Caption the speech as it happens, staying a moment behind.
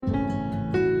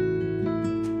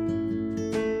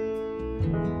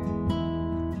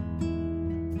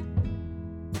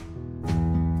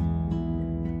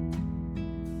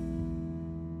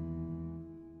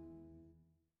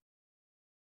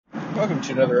welcome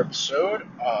to another episode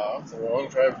of The Long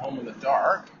Drive Home in the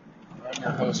Dark. I'm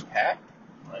your host, Pat.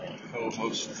 My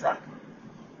co-host, Truck.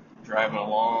 Driving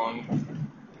along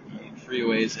the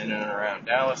freeways in and around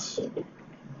Dallas.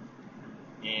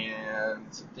 And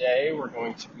today we're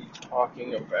going to be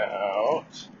talking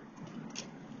about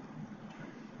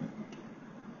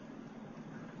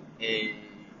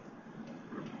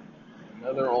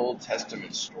another Old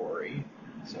Testament story.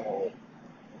 So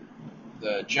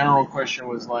the general question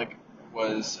was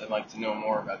I'd like to know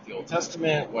more about the Old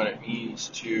Testament, what it means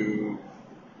to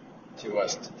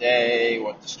us today,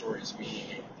 what the stories mean,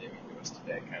 what they mean to us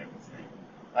today, kind of a thing.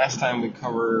 Last time we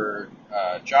covered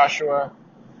Joshua.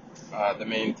 The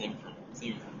main theme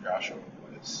from Joshua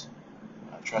was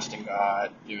trusting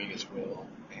God, doing His will,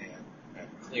 and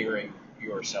clearing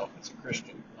yourself as a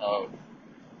Christian of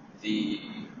the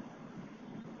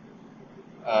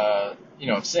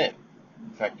sin,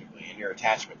 effectively, and your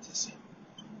attachment to sin.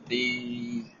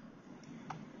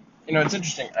 It's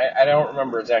interesting. I don't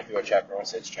remember exactly what chapter. I want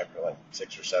to say it's chapter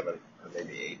 6 or 7, or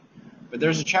maybe 8. But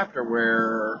there's a chapter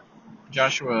where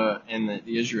Joshua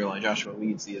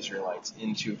leads the Israelites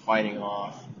into fighting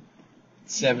off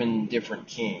 7 different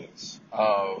kings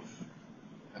of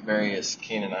various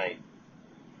Canaanite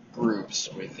groups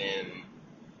within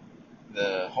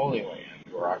the Holy Land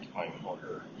who are occupying the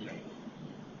border,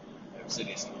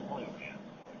 cities in the Holy Land.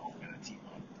 They all kind of team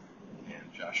up,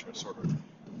 and Joshua sort of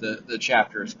the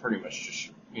chapter is pretty much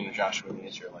just Joshua and the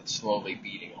Israelites slowly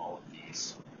beating all of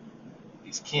these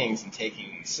kings and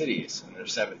taking these cities, and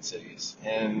there's 7 cities.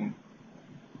 And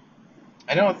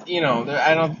the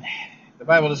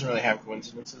Bible doesn't really have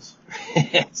coincidences.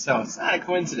 So it's not a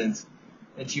coincidence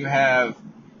that you have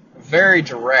a very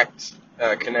direct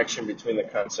connection between the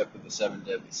concept of the 7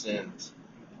 deadly sins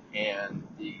and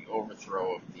the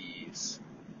overthrow of these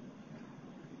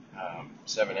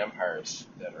 7 empires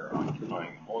that are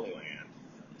occupying the Holy Land,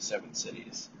 the 7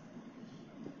 cities.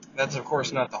 That's, of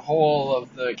course, not the whole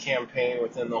of the campaign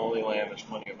within the Holy Land. There's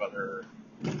plenty of other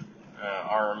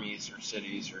armies or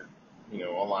cities or,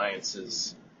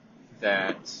 alliances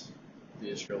that the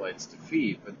Israelites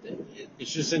defeat. But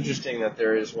it's just interesting that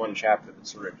there is one chapter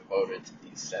that's sort of devoted to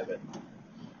these 7.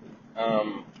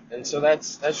 And so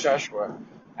that's Joshua.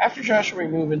 After Joshua, we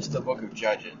move into the book of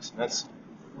Judges.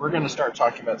 We're going to start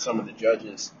talking about some of the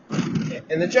judges.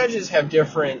 And the judges have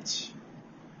different...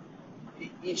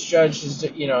 Each judge is,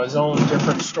 his own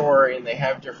different story, and they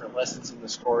have different lessons in the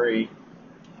story.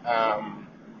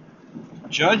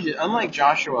 Judges, unlike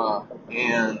Joshua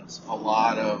and a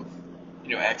lot of,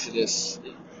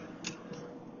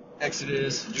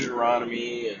 Exodus,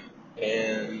 Deuteronomy,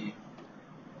 and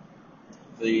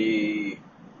the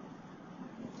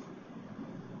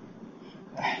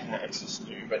not Exodus,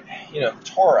 but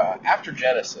Torah after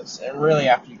Genesis, and really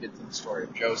after you get to the story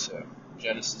of Joseph.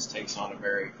 Genesis takes on a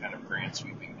very kind of grand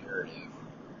sweeping narrative.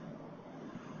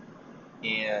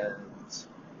 And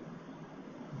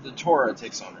the Torah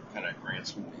takes on a kind of grand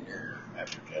sweeping narrative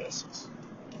after Genesis.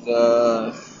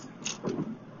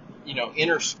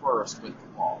 Interspersed with the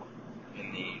law.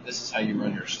 This is how you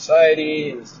run your society,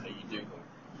 and this is how you do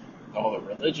all the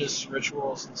religious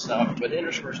rituals and stuff, but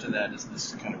interspersed in that is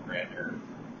this kind of grand narrative.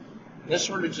 And this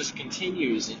sort of just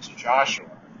continues into Joshua,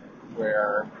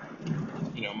 where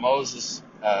Moses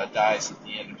dies at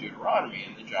the end of Deuteronomy,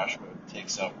 and then Joshua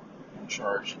takes up in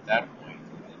charge at that point.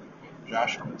 And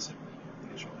Joshua and the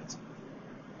Israelites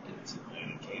into the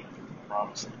land of Canaan, the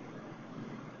Promised Land.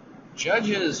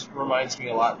 Judges reminds me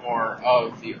a lot more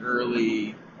of the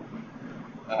early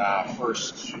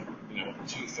first,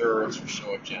 2/3 or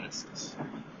so of Genesis.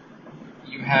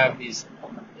 You have these,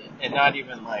 and not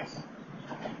even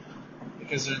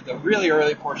because the really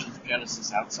early portions of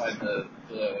Genesis outside the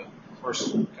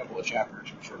first couple of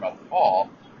chapters, which are about the fall,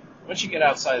 once you get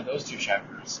outside of those 2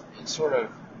 chapters, it's sort of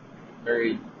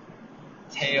very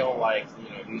tale-like,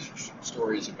 these are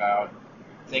stories about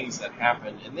things that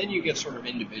happen, and then you get sort of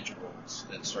individuals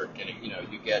that start getting,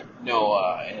 you get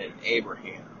Noah and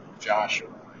Abraham, Joshua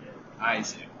and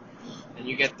Isaac, and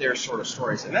you get their sort of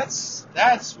stories, and that's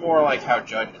more like how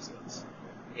Judges is.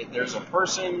 There's a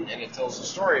person, and it tells a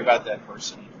story about that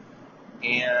person,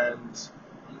 and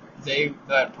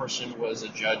that person was a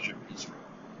judge of Israel.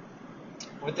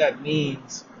 What that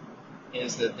means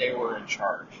is that they were in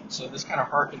charge. And so this kind of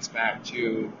harkens back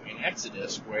to in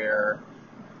Exodus, where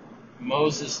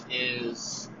Moses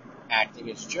is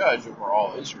acting as judge over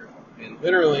all Israel. And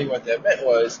literally what that meant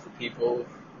was the people,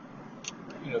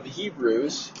 the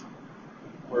Hebrews,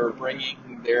 were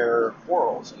bringing their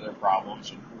quarrels and their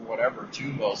problems and whatever to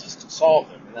Moses to solve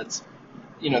them. And that's,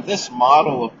 this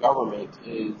model of government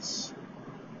is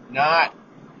not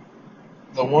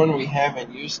the one we have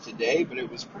in use today, but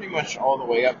it was pretty much all the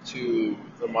way up to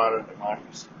the modern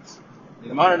democracies. In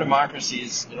the modern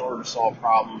democracies, in order to solve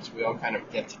problems, we all kind of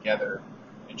get together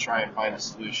and try and find a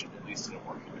solution, at least in a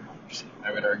working democracy.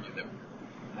 I would argue that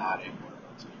we're not in one of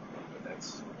those people, but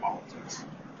that's politics.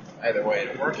 Either way,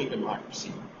 in a working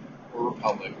democracy, or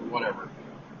republic, or whatever,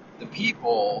 the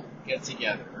people get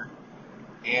together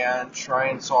and try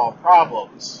and solve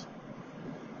problems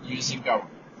using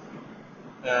government.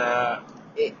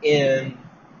 In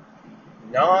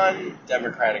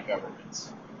non-democratic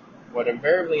governments, what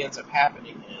invariably ends up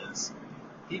happening is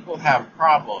people have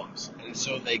problems, and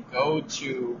so they go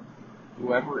to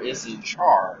whoever is in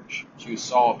charge to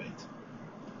solve it.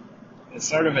 It's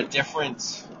sort of a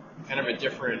different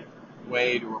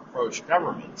way to approach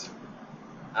government.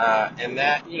 And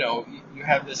that, you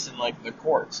have this in like the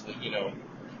courts.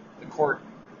 The court,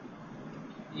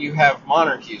 you have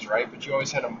monarchies, right? But you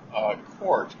always had a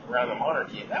court around the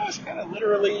monarchy, and that was kind of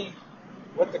literally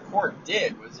what the court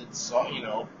did. Was it saw,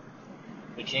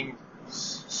 the king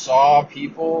saw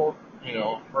people,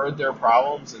 heard their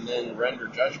problems, and then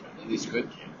rendered judgment. At least good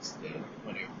kings did.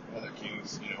 Plenty of other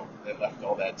kings, they left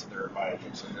all that to their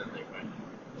advisors, and then they went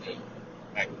and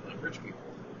acted like rich people.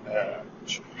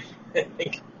 Which I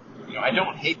think, I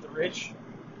don't hate the rich,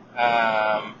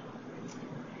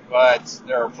 but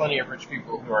there are plenty of rich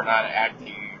people who are not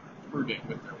acting prudent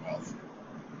with their wealth.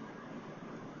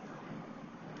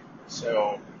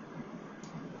 So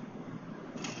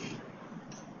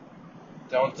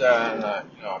don't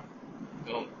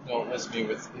list me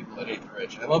with people that hate the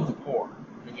rich. I love the poor.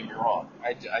 Don't get me wrong.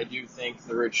 I do think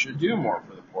the rich should do more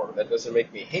for the poor. That doesn't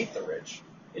make me hate the rich.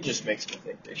 It just makes me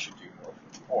think they should do more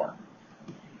for the poor.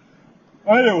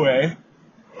 Either way,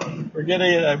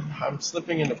 I'm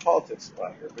slipping into politics a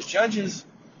lot here, but Judges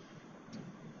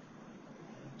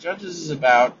is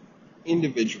about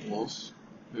individuals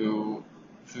who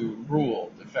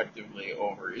ruled effectively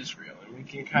over Israel, and we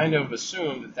can kind of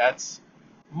assume that that's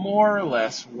more or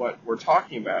less what we're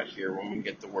talking about here when we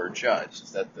get the word judge,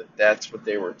 is that's what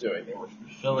they were doing. They were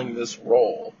fulfilling this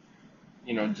role,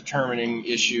 determining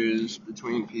issues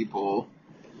between people,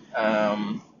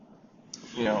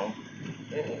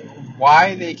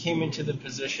 why they came into the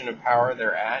position of power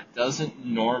they're at doesn't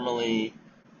normally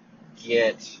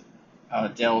get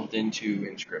delved into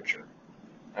in Scripture.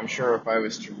 I'm sure if I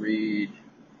was to read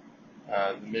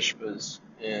the Mishpas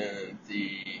in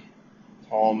the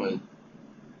Talmud,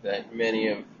 that many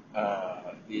of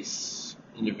these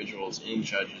individuals in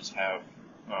Judges have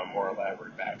more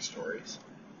elaborate backstories.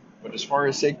 But as far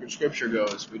as sacred Scripture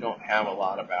goes, we don't have a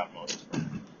lot about most of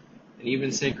them. And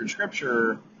even sacred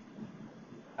Scripture,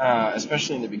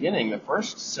 especially in the beginning, the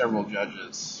first several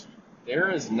Judges, there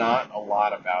is not a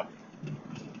lot about them.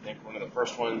 I think one of the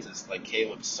first ones is like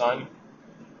Caleb's son.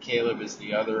 Caleb is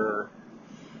the other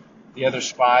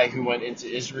spy who went into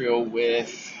Israel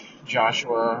with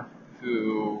Joshua,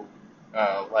 who,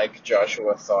 like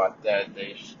Joshua, thought that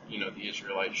the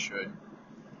Israelites should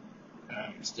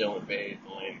still invade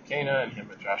the land of Canaan, and him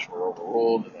and Joshua were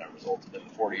overruled, and that resulted in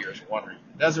the 40 years of wandering in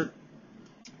the desert.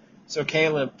 So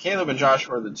Caleb and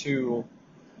Joshua are the two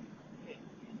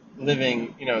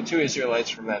living, two Israelites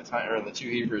from that time, or the two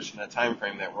Hebrews from that time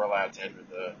frame that were allowed to enter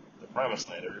the promised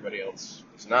land. Everybody else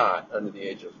was not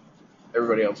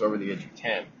everybody else over the age of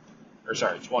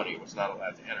 20 was not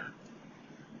allowed to enter.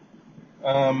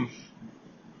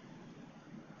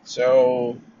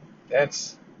 So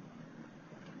that's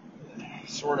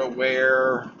sort of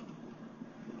where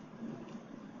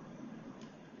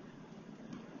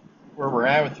we're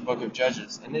at with the book of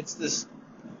Judges. And it's this,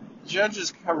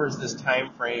 Judges covers this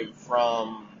time frame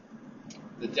from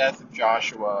the death of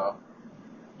Joshua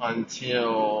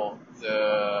until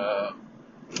the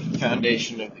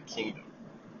foundation of the kingdom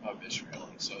of Israel.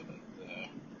 And so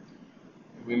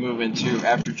we move into,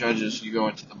 after Judges, you go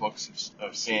into the books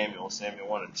of Samuel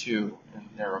 1 and 2, and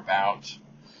they're about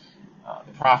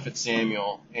the prophet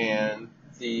Samuel and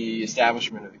the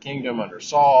establishment of the kingdom under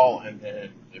Saul, and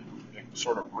then the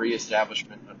sort of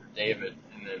reestablishment under David,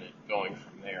 and then going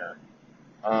from there.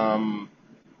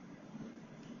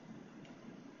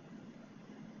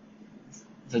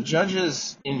 The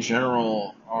Judges in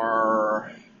general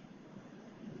are,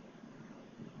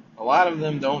 a lot of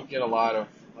them don't get a lot of,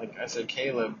 like I said,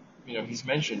 Caleb, he's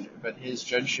mentioned, but his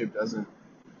judgeship doesn't,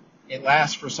 it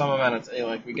lasts for some amount of time,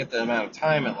 like we get the amount of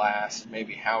time it lasts,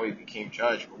 maybe how he became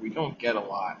judge, but we don't get a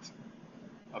lot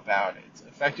about it.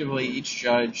 Effectively, each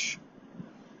judge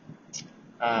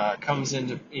comes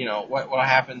into, what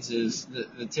happens is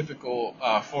the typical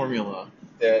formula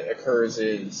that occurs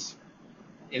is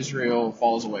Israel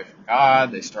falls away from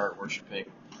God, they start worshiping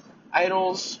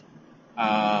idols,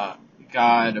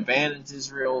 God abandons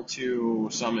Israel to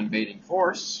some invading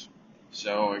force.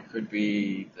 So it could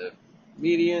be the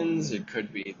Medians, it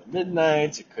could be the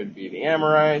Midianites, it could be the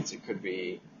Amorites, it could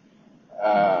be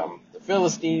the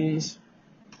Philistines.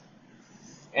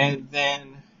 And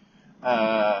then,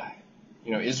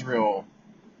 Israel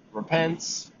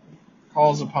repents,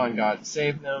 calls upon God to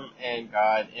save them, and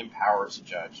God empowers a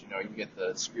judge. You get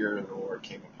the Spirit of the Lord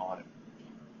came upon him.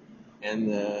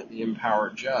 And the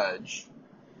empowered judge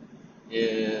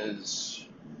is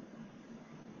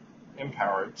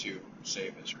empowered to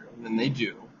save Israel. And then they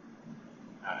do.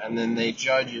 And then they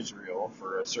judge Israel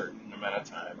for a certain amount of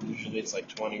time. Usually it's like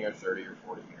 20 or 30 or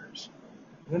 40 years.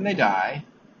 And then they die,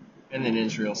 and then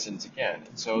Israel sins again.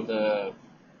 And so the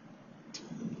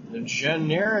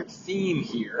generic theme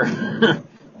here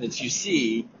that you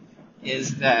see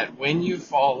is that when you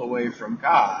fall away from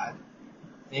God,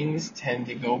 things tend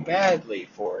to go badly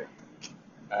for you.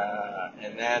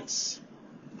 And that's,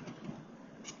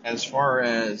 as far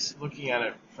as looking at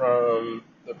it from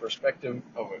the perspective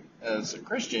of as a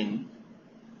Christian,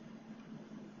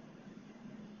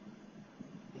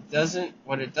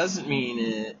 what it doesn't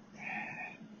mean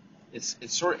is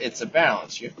it's a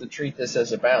balance. You have to treat this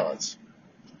as a balance.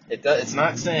 It's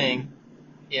not saying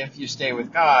if you stay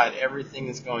with God, everything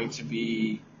is going to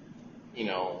be,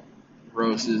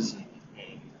 roses and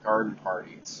garden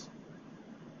parties.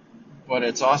 But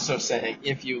it's also saying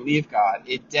if you leave God,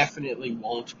 it definitely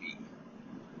won't be.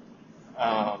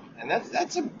 And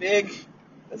that's a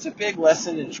big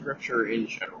lesson in Scripture in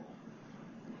general.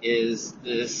 Is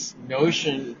this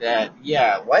notion that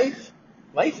life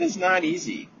is not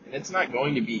easy, and it's not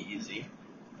going to be easy,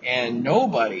 and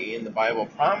nobody in the Bible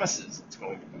promises it's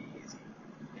going to be easy.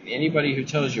 And anybody who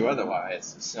tells you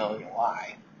otherwise is selling a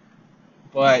lie.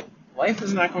 But life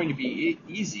is not going to be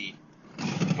easy.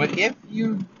 But if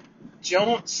you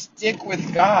don't stick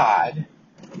with God,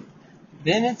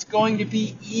 then it's going to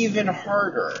be even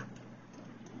harder.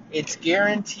 It's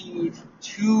guaranteed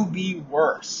to be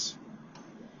worse.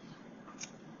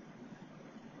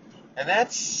 And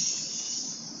that's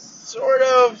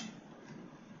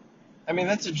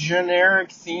that's a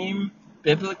generic theme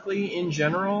biblically in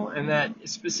general, and that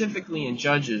specifically in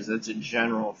Judges, that's a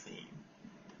general theme.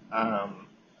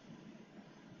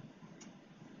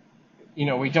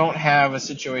 We don't have a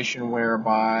situation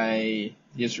whereby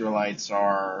the Israelites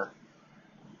are,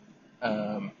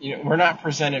 we're not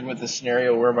presented with a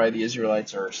scenario whereby the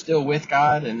Israelites are still with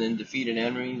God and then defeat an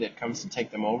enemy that comes to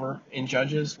take them over in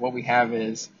Judges. What we have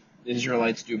is the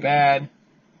Israelites do bad,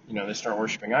 they start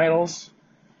worshiping idols,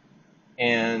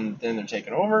 and then they're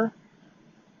taken over,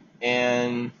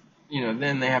 and,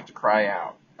 then they have to cry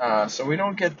out. So we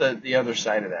don't get the other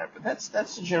side of that, but that's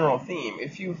the general theme.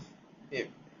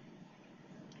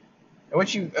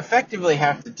 What you effectively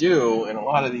have to do in a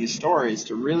lot of these stories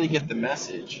to really get the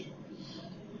message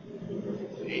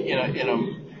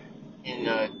in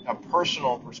a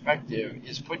personal perspective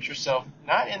is put yourself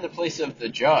not in the place of the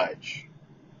judge,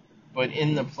 but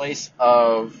in the place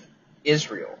of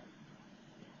Israel.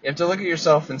 You have to look at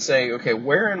yourself and say, okay,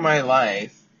 where in my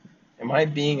life am I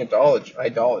being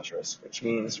idolatrous? Which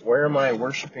means, where am I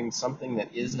worshiping something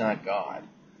that is not God?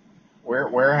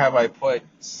 Where have I put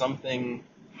something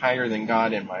higher than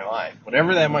God in my life?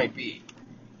 Whatever that might be.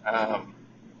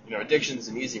 Addiction is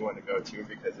an easy one to go to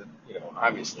because,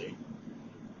 obviously.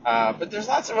 But there's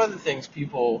lots of other things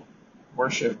people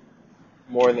worship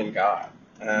more than God.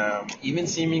 Even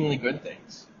seemingly good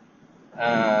things.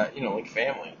 Like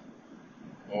family.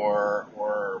 Or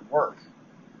work.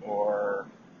 Or,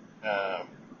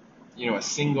 a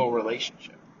single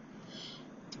relationship.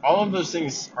 All of those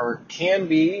things can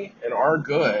be and are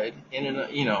good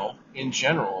in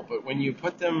general, but when you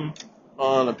put them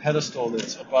on a pedestal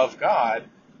that's above God,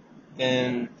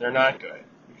 then they're not good.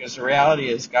 Because the reality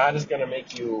is God is going to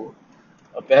make you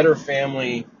a better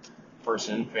family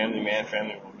person, family man,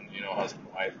 family woman, husband,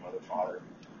 wife, mother, father,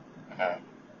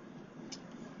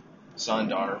 son,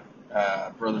 daughter,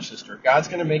 brother, sister. God's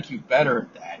going to make you better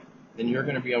at that than you're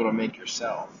going to be able to make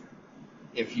yourself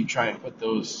if you try and put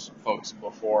those folks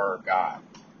before God.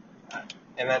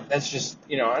 And that's just,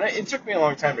 and it took me a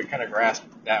long time to kind of grasp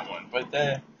that one, but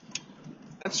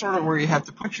that's sort of where you have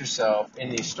to put yourself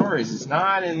in these stories. It's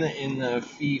not in the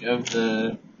feet of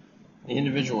the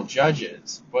individual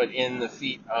judges, but in the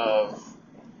feet of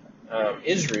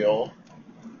Israel.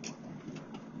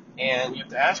 And you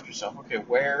have to ask yourself, okay,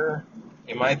 where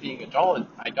am I being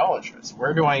idolatrous?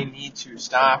 Where do I need to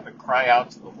stop and cry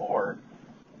out to the Lord?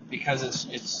 Because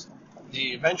it's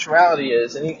the eventuality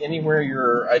is anywhere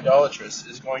you're idolatrous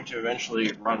is going to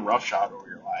eventually run roughshod over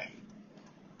your life.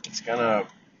 It's gonna,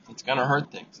 It's going to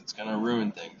hurt things. It's going to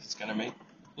ruin things. It's going to make,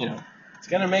 it's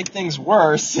going to make things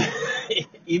worse.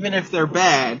 Even if they're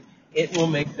bad, it will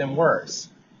make them worse,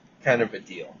 kind of a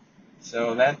deal.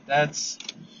 So that's,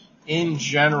 in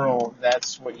general,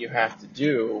 that's what you have to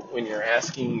do when you're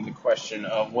asking the question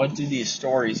of what do these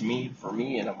stories mean for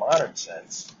me in a modern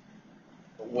sense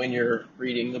when you're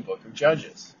reading the book of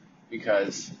Judges.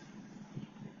 Because,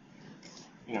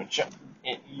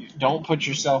 you don't put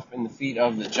yourself in the feet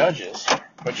of the judges.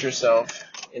 Put yourself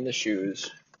in the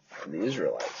shoes of the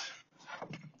Israelites.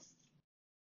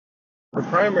 The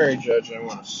primary judge I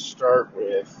want to start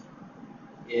with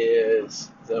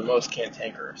is the most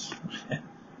cantankerous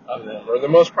of them, or the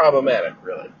most problematic,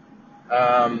 really.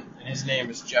 And his name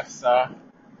is Jephthah,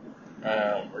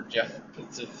 or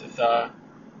Jephthah.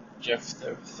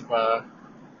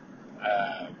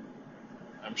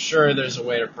 I'm sure there's a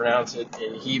way to pronounce it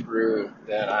in Hebrew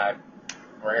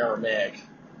or Aramaic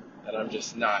that I'm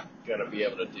just not going to be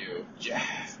able to do.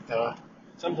 Jephthah,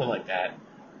 something like that.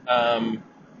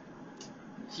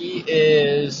 He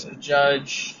is a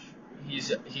judge.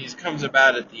 He's comes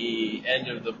about at the end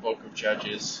of the book of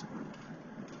Judges.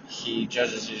 He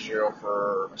judges Israel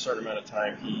for a certain amount of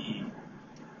time. He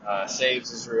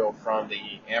saves Israel from the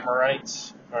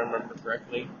Amorites, if I remember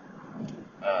correctly,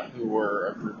 who were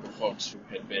a group of folks who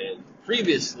had been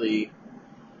previously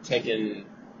taken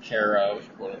care of,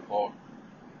 quote unquote,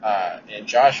 in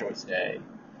Joshua's day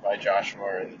by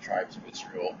Joshua and the tribes of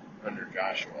Israel under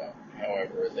Joshua.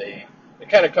 However, they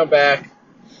kind of come back,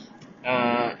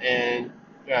 and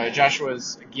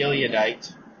Joshua's a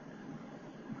Gileadite,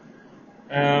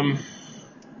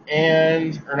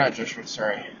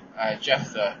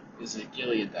 Jephthah is a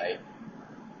Gileadite.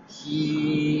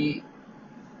 He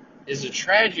is a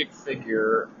tragic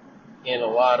figure in a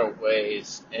lot of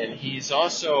ways, and he's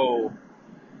also,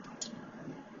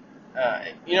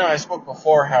 I spoke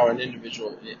before how an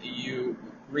individual, you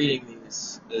reading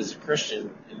these as a Christian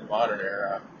in the modern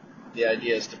era, the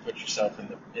idea is to put yourself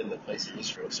in the place of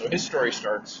Israel. So his story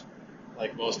starts,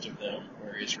 like most of them,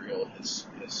 where Israel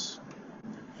has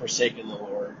forsaken the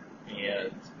Lord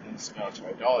and has gone to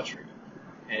idolatry.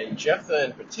 And Jephthah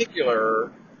in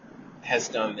particular has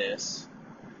done this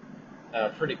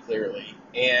pretty clearly.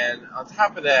 And on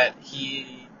top of that,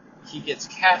 he gets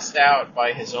cast out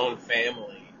by his own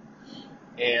family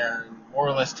and more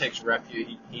or less takes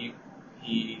refuge.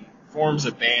 He forms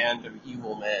a band of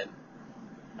evil men,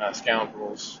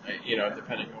 scoundrels,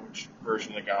 depending on which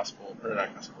version of the gospel, or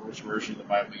not gospel, which version of the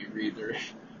Bible you read,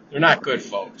 they're not good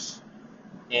folks.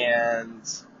 And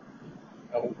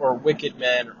or wicked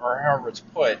men, or however it's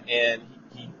put, and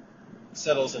he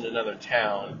settles in another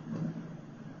town,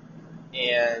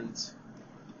 and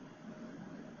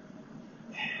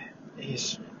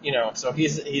he's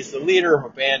the leader of a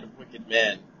band of wicked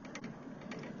men,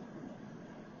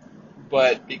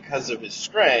 but because of his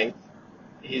strength,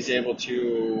 he's able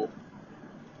to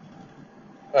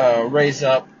rise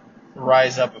up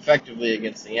effectively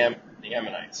against the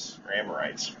Ammonites or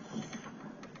Amorites.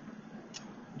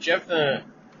 Jephthah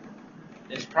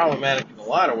is problematic in a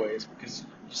lot of ways because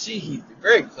you see he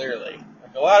very clearly,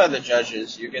 like a lot of the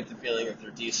judges, you get the feeling that they're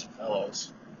decent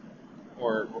fellows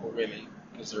or women,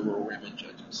 because there were women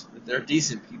judges, that they're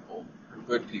decent people or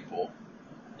good people,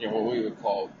 what we would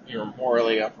call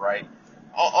morally upright.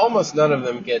 Almost none of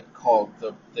them get called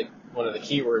one of the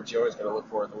key words you always got to look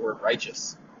for, the word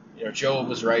righteous. Job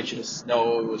was righteous,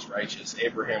 Noah was righteous,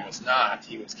 Abraham was not.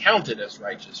 He was counted as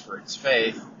righteous for his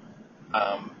faith.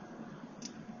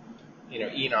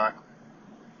 Enoch,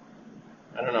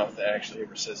 I don't know if that actually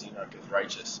ever says Enoch is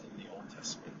righteous in the Old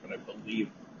Testament, but I believe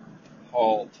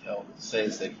Paul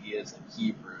says that he is in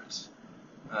Hebrews.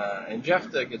 And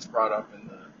Jephthah gets brought up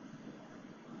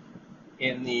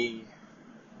in the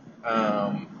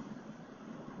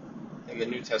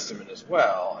New Testament as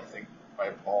well, I think by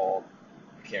Paul.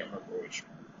 I can't remember which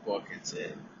book it's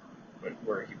in, but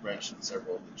where he mentioned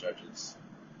several of the judges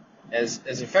as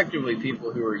effectively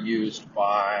people who are used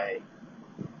by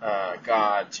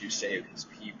God to save his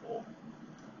people.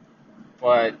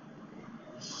 But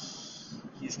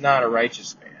he's not a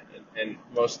righteous man, and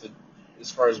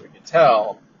as far as we can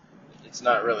tell, it's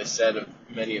not really said of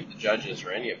many of the judges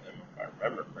or any of them, if I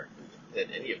remember correctly,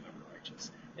 that any of them are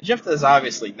righteous. And Jephthah is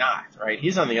obviously not, right?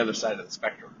 He's on the other side of the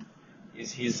spectrum.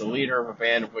 He's the leader of a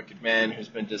band of wicked men who's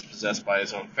been dispossessed by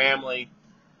his own family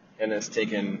and is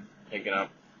taken up,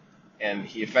 and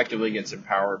he effectively gets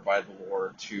empowered by the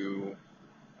Lord to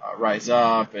rise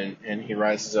up, and he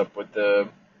rises up with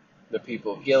the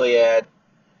people of Gilead,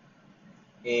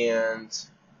 and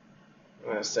I'm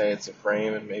going to say it's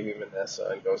Ephraim and maybe Manasseh,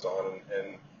 and goes on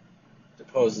and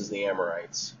deposes the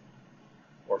Amorites.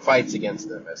 or fights against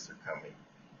them as they're coming,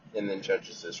 and then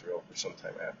judges Israel for some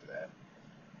time after that.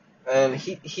 And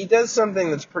he does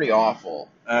something that's pretty awful.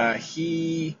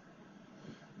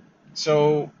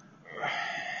 So,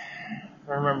 if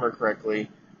I remember correctly,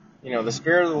 the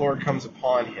Spirit of the Lord comes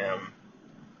upon him,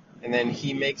 and then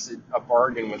he makes a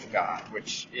bargain with God,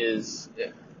 which is,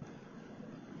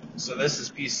 so this is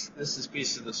piece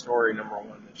of the story number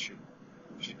one that should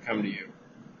come to you.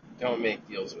 Don't make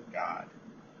deals with God.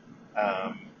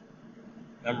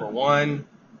 Number one,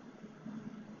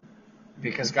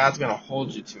 because God's going to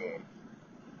hold you to him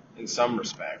in some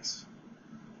respects.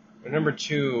 But number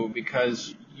two,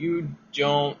 because you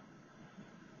don't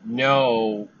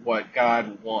know what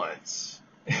God wants.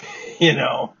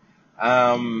 The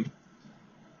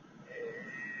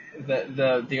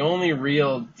only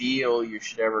real deal you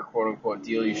should ever, quote unquote,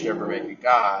 deal you should ever make with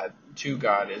God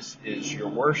is your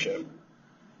worship.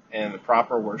 And the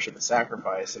proper worship is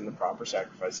sacrifice, and the proper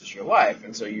sacrifice is your life.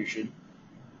 And so you should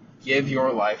give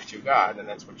your life to God, and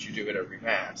that's what you do at every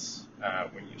Mass.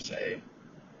 When you say,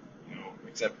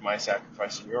 accept my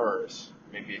sacrifice and yours,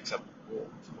 may be acceptable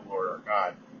to the Lord our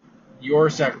God. Your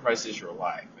sacrifice is your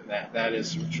life, and that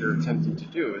is what you're attempting to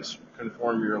do, is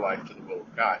conform your life to the will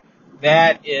of God.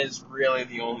 That is really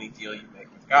the only deal you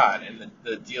make with God, and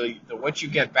the deal, what you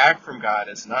get back from God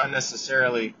is not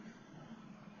necessarily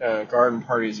garden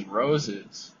parties and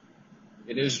roses.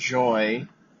 It is joy,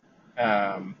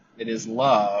 it is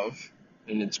love,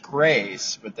 and it's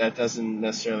grace, but that doesn't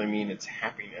necessarily mean it's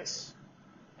happiness.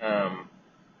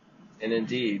 And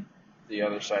indeed, the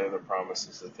other side of the promise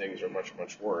is that things are much,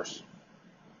 much worse.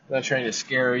 I'm not trying to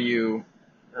scare you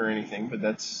or anything, but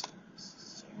that's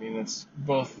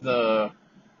both the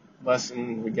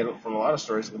lesson we get from a lot of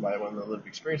stories in the Bible and the lived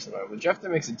experience in the Bible. Jephthah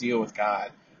makes a deal with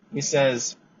God. He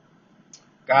says,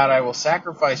 God, I will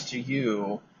sacrifice to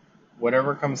you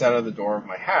whatever comes out of the door of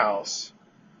my house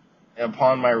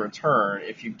upon my return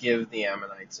if you give the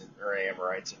Ammonites or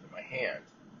Amorites into my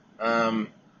hand.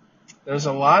 There's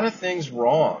a lot of things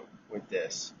wrong with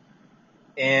this.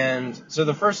 And so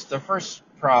the first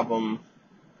problem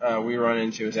we run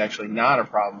into is actually not a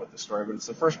problem with the story, but it's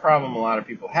the first problem a lot of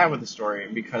people have with the story,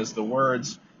 because the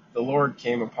words, the Lord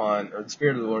came upon, or the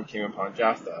Spirit of the Lord came upon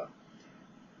Jephthah.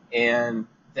 And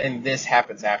then this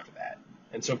happens after that.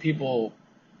 And so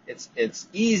it's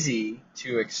easy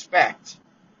to expect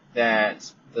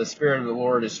that the Spirit of the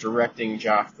Lord is directing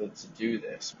Jephthah to do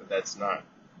this, but that's not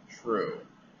true.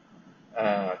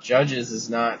 Judges is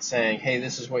not saying, hey,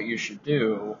 this is what you should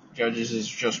do. Judges is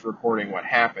just recording what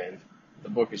happened. The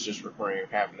book is just recording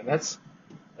what happened. And that's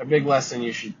a big lesson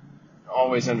you should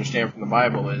always understand from the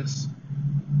Bible, is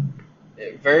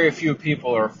very few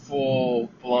people are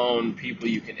full-blown people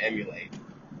you can emulate.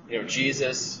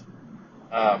 Jesus,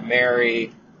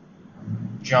 Mary,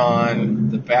 John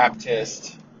the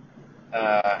Baptist,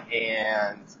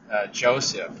 and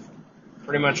Joseph.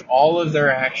 Pretty much all of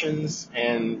their actions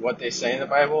and what they say in the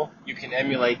Bible, you can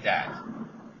emulate that.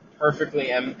 Perfectly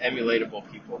emulatable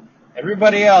people.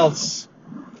 Everybody else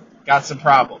got some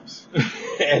problems.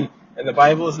 and the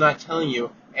Bible is not telling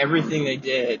you everything they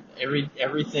did,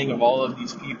 everything of all of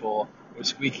these people was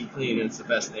squeaky clean and it's the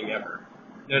best thing ever.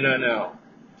 No.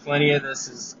 Plenty of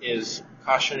this is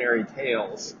cautionary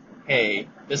tales. Hey,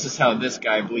 this is how this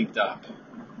guy bleeped up.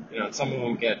 Some of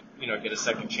them get a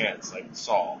second chance, like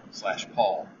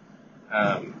Saul/Paul.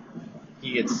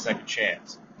 He gets a second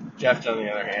chance. Jephthah, on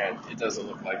the other hand, it doesn't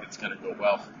look like it's going to go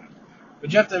well for him. But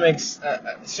Jephthah makes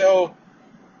so.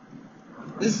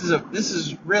 This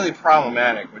is really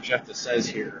problematic what Jephthah says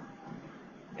here,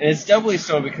 and it's doubly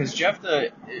so because Jephthah,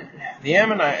 the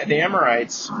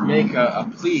Amorites make a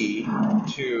plea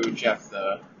to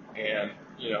Jephthah, and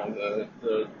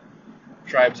the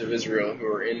tribes of Israel who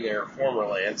are in their former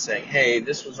land, saying, hey,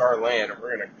 this was our land and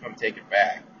we're going to come take it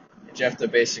back. And Jephthah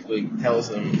basically tells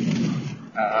them,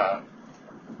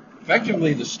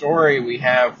 effectively the story we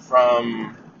have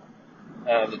from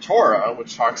the Torah,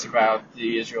 which talks about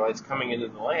the Israelites coming into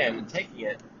the land and taking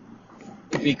it,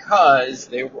 because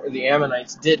the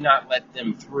Ammonites did not let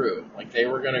them through. Like, they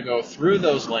were going to go through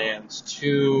those lands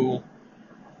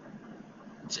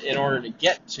in order to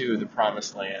get to the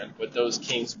promised land, but those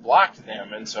kings blocked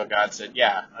them, and so God said,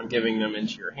 yeah, I'm giving them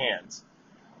into your hands.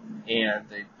 And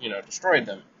they, destroyed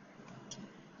them.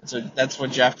 And so that's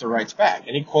what Jephthah writes back.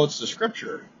 And he quotes the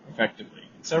scripture, effectively,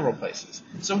 in several places.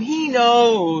 So he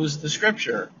knows the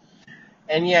scripture,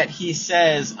 and yet he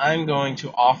says, I'm going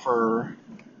to offer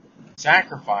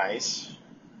sacrifice,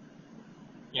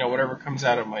 whatever comes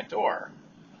out of my door.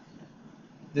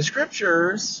 The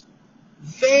scriptures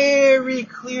very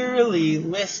clearly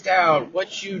list out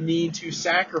what you need to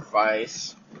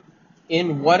sacrifice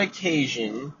in what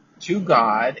occasion to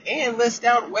God and list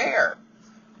out where.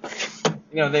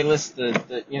 They list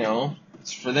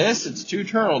for this it's 2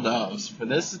 turtle doves, for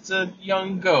this it's a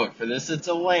young goat, for this it's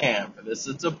a lamb, for this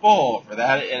it's a bull, for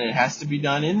that, and it has to be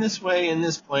done in this way, in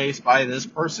this place, by this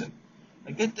person.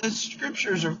 The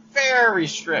scriptures are very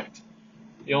strict.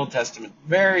 The Old Testament,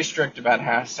 very strict about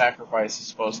how sacrifice is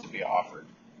supposed to be offered.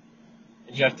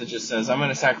 And Jephthah just says, I'm going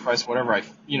to sacrifice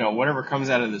whatever comes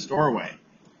out of this doorway.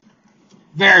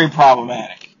 Very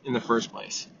problematic in the first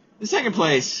place. The second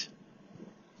place,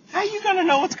 how are you going to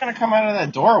know what's going to come out of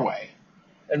that doorway?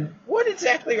 And what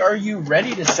exactly are you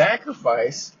ready to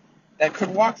sacrifice that could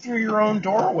walk through your own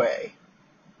doorway?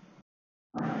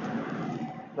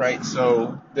 Right,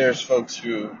 so there's folks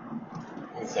who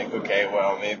think, okay,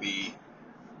 well, maybe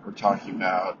we're talking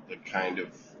about the kind of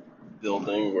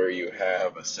building where you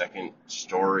have a second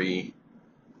story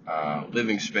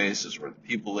living space is where the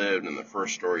people lived, and the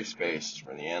first story space is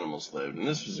where the animals lived. And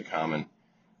this was a common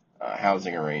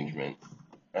housing arrangement.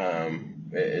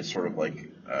 It's sort of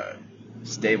like a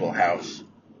stable house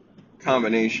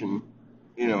combination.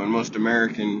 In most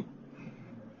American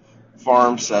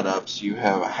farm setups, you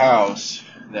have a house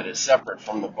that is separate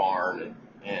from the barn,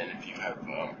 and if you have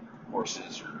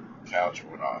horses or cows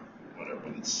or whatever,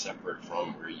 that's separate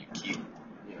from where you keep,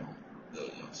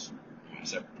 those,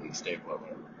 separate from the stable or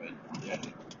whatever. But yeah,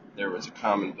 there was a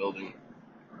common building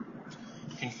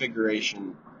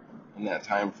configuration in that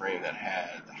time frame that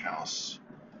had the house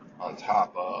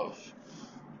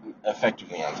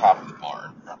effectively on top of the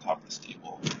barn, or on top of the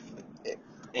stable.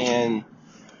 And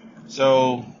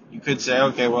so you could say,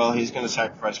 okay, well, he's going to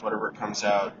sacrifice whatever comes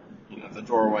out, the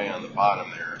doorway on the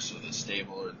bottom there, so the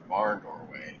stable or the barn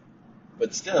doorway.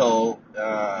 But still,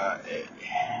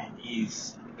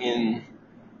 he's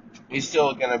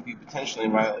still going to be potentially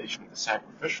in violation of the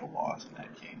sacrificial laws in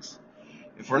that case.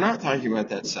 If we're not talking about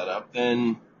that setup,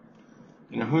 then,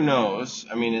 who knows?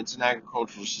 I mean, it's an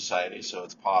agricultural society, so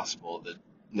it's possible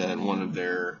that one of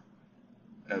their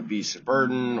beasts of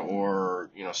burden or,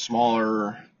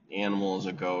 smaller animals,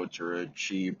 a goat or a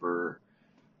sheep or,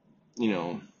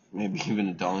 maybe even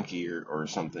a donkey or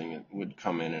something would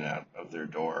come in and out of their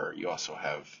door. You also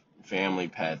have family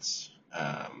pets,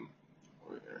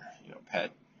 or,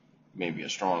 pet, maybe a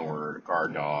strong word, a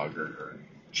guard dog or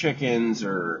chickens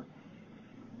or,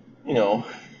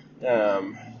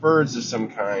 birds of some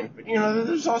kind. But,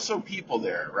 there's also people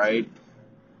there, right?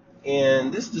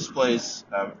 And this displays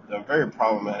a very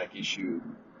problematic issue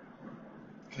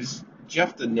because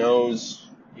Jephthah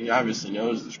obviously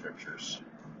knows the scriptures,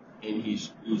 and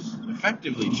he's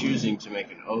effectively choosing to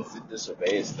make an oath that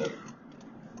disobeys them.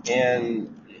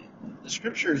 And the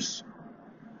scriptures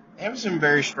have some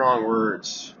very strong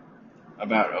words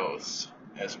about oaths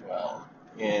as well,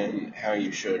 and how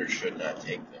you should or should not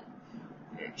take them.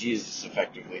 Jesus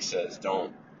effectively says,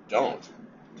 don't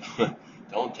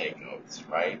take oaths,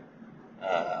 right?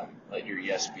 Let your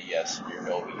yes be yes and your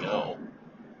no be no.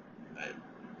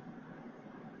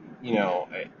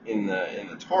 In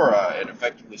the Torah, it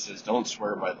effectively says, don't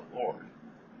swear by the Lord,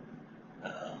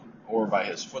 or by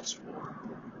his footstool,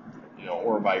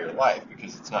 or by your life,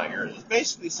 because it's not yours. It's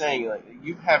basically saying,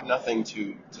 you have nothing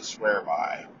to swear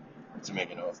by, to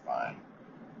make an oath by.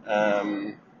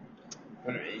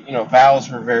 But, vows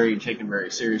were taken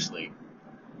very seriously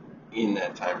in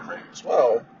that time frame as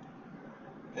well.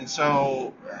 And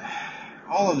so,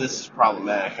 all of this is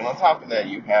problematic. And on top of that,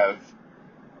 you have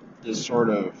this sort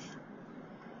of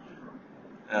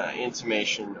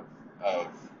intimation of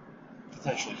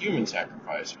potential human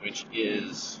sacrifice, which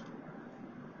is,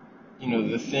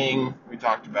 the thing we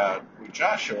talked about with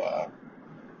Joshua.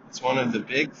 It's one of the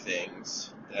big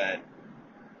things that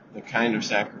the kind of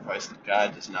sacrifice that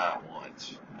God does not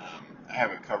want. I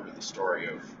haven't covered the story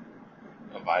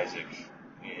of Isaac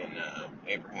and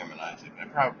Abraham and Isaac. I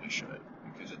probably should,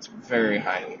 because it's very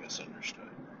highly misunderstood.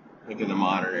 I think in the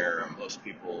modern era, most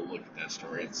people look at that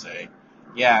story and say,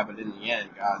 yeah, but in the end,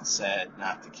 God said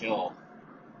not to kill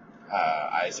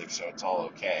Isaac, so it's all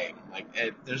okay.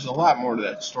 There's a lot more to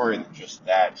that story than just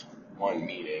that one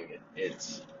meeting.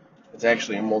 It's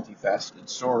actually a multifaceted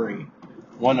story.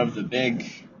 One of the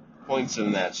big points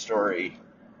in that story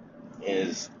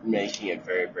is making it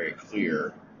very, very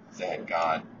clear that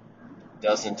God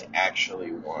doesn't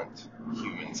actually want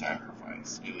human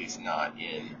sacrifice, at least not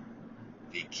in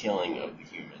the killing of the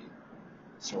human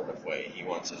sort of way. He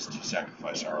wants us to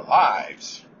sacrifice our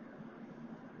lives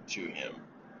to him,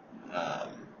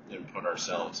 and put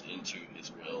ourselves into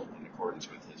his will, in accordance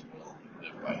with his will, and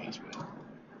live by his will.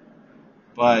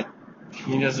 But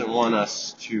he doesn't want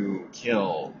us to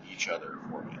kill each other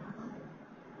for him.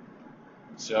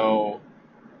 So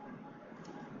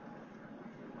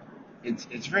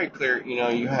it's very clear.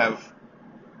 You have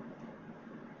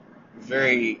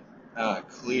very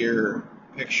clear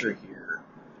picture here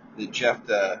that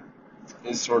Jephthah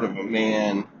is sort of a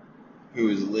man who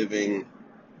is living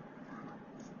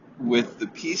with the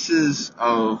pieces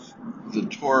of the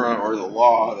Torah or the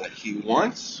law that he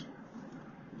wants,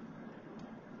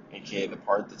 aka the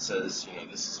part that says,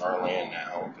 this is our land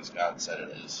now because God said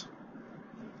it is,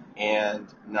 and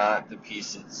not the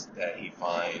pieces that he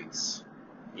finds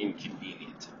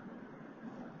inconvenient,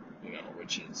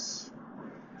 which is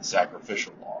the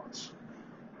sacrificial laws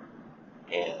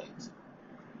and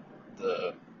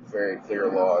the very clear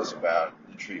laws about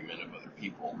the treatment of other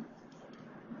people.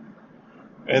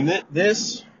 And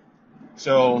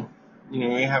so,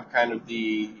 we have kind of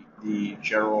the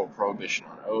general prohibition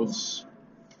on oaths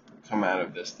come out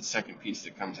of this. The second piece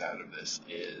that comes out of this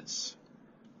is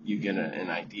you get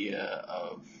an idea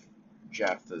of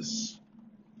Jephthah's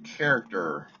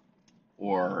character,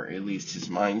 or at least his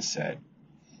mindset.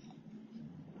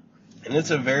 And it's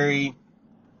a very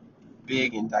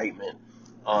big indictment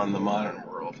on the modern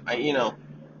world.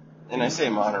 And I say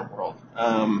modern world.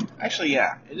 Actually,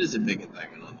 yeah, it is a big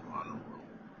indictment on the modern world.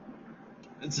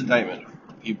 It's an indictment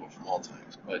of people from all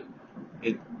times, but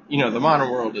the modern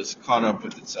world is caught up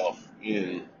with itself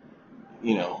in,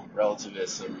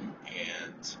 relativism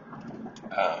and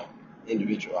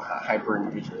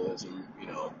hyper-individualism.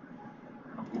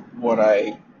 What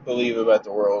I believe about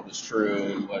the world is true,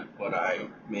 and what I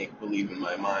make believe in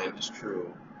my mind is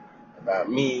true about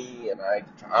me, and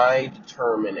I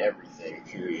determine everything,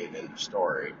 period, end of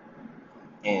story.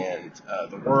 And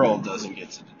the world doesn't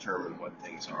get to determine what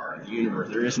things are. In the universe,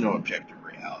 there is no objective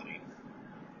reality.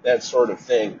 That sort of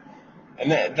thing.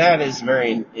 And that is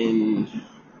very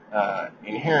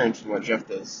inherent in what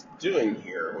Jephthah is doing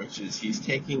here, which is he's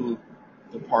taking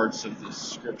the parts of the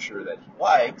scripture that he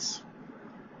likes,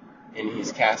 and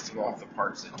he's casting off the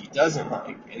parts that he doesn't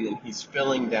like, and then he's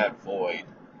filling that void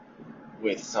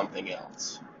with something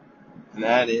else. And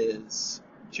that is,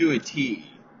 to a T,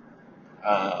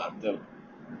 the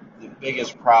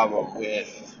biggest problem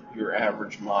with your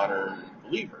average modern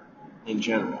believer in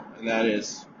general. And that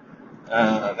is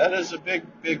a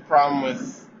big problem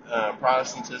with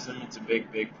Protestantism. It's a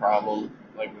big problem,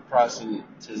 like with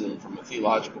Protestantism from a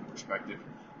theological perspective.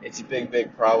 It's a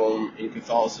big problem in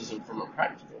Catholicism from a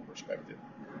practical perspective.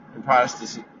 In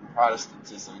Protestantism,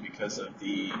 because of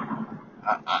the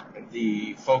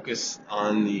focus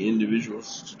on the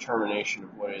individual's determination of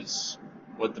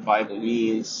what the Bible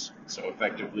means, so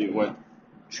effectively what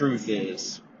truth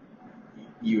is,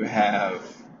 you have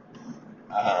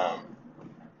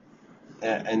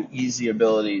an easy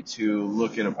ability to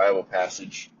look at a Bible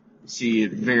passage, see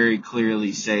it very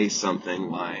clearly say something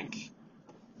like,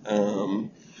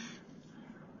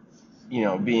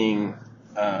 being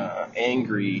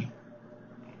angry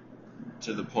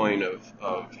to the point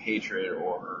of hatred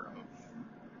or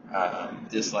of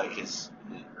dislike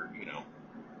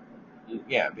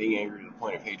being angry to the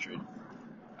point of hatred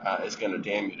is going to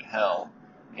damn you to hell,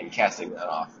 and casting that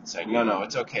off and saying, no,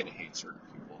 it's okay to hate certain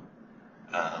people.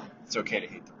 It's okay to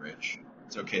hate the rich.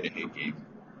 It's okay to hate gay people.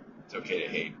 It's okay to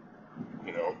hate,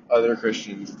 other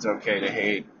Christians. It's okay to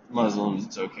hate Muslims.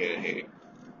 It's okay to hate.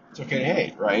 It's okay to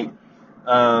hate, right?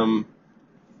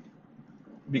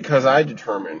 Because I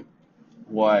determine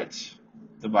what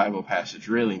the Bible passage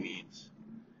really means.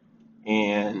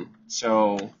 And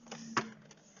so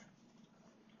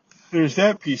there's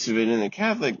that piece of it. In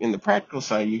the practical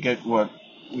side, you get what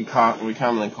we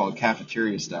commonly call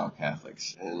cafeteria-style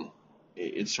Catholics. And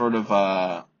it's sort of,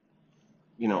 I'll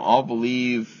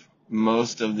believe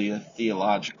most of the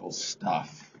theological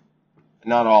stuff.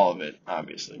 Not all of it,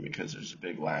 obviously, because there's a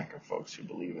big lack of folks who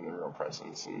believe in the real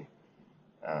presence and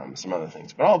some other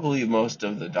things. But I'll believe most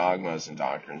of the dogmas and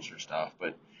doctrines or stuff.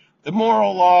 But the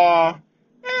moral law,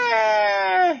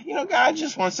 God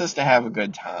just wants us to have a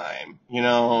good time.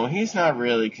 He's not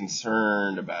really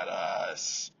concerned about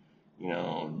us,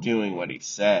 doing what he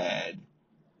said,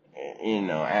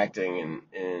 acting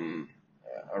in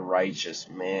a righteous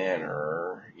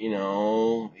manner,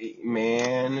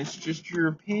 man, it's just your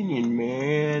opinion,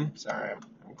 man. Sorry,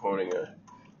 I'm quoting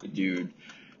a dude.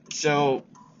 So,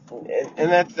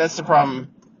 and that's the problem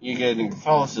you get in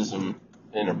Catholicism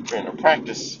in a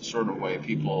practice sort of way.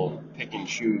 People pick and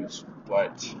choose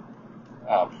what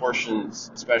portions,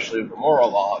 especially of the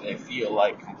moral law, they feel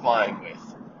like complying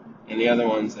with, and the other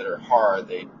ones that are hard,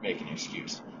 they make an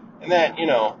excuse. And that,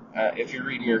 if you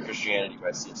read Mere Christianity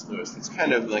by C.S. Lewis, it's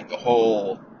kind of like the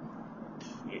whole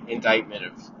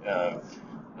indictment of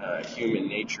human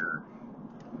nature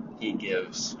he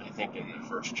gives, I think, in the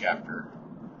first chapter,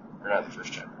 or not the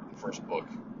first chapter, the first book.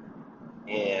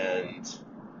 and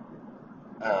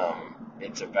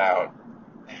it's about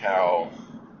how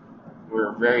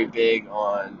we're very big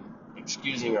on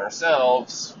excusing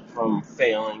ourselves from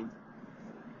failing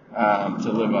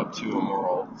to live up to a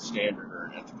moral standard or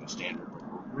an ethical standard, but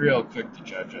we're real quick to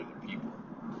judge other people.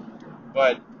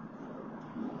 But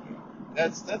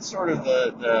that's sort of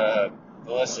the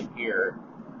lesson here,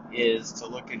 is to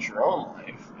look at your own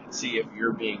life and see if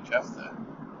you're being Jephthah,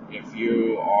 if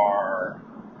you are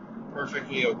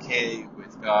perfectly okay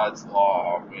with God's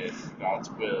law, with God's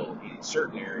will in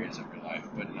certain areas of your life,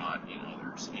 but not in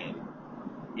others. And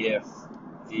if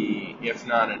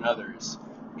not in others,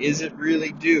 is it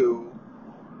really due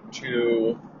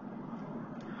to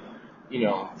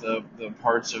the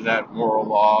parts of that moral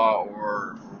law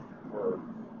or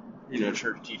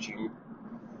church teaching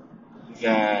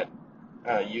that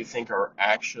you think are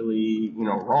actually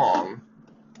wrong,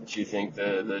 that you think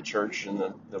the church and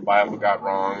the Bible got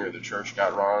wrong, or the church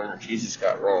got wrong, or Jesus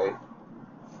got wrong?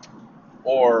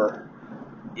 Or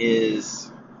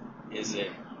is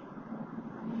it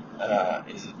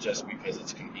just because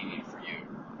it's convenient for you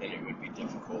and it would be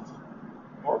difficult,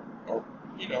 or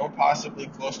possibly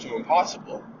close to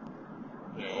impossible,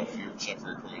 if you're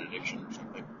suffering from an addiction or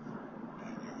something,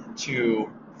 to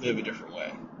live a different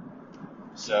way?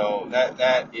 So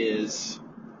that's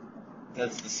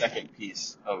the second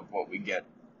piece of what we get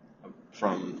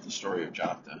from the story of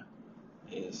Jephthah,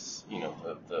 is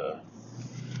the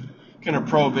kind of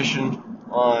prohibition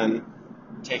on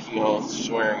taking oaths,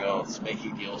 swearing oaths,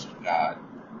 making deals with God.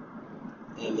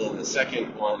 And then the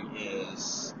second one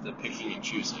is the picking and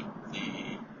choosing.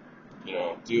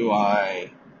 Do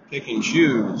I pick and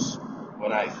choose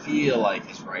what I feel like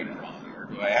is right and wrong, or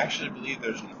do I actually believe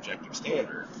there's an objective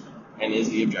standard? And is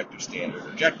the objective standard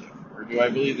objective? Or do I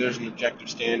believe there's an objective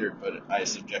standard, but I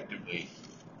subjectively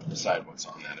decide what's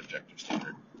on that objective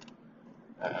standard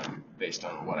based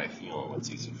on what I feel and what's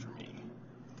easy for me?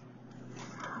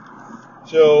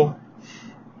 So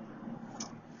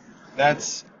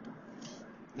that's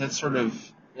sort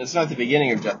of, it's not the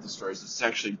beginning of Jephthah's stories. It's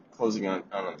actually closing on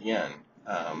at the end.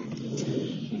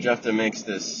 Jephthah makes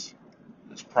this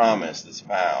promise, this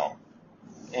vow,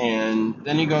 and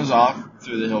then he goes off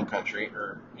through the hill country,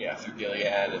 through Gilead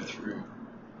and through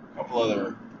a couple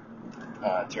other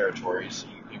territories.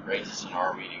 He raises an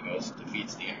army, and he goes and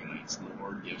defeats the Ammonites, and the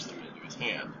Lord gives them into his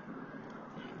hand.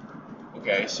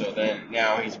 Okay, so then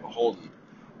now he's beholden.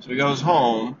 So he goes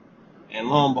home, and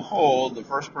lo and behold, the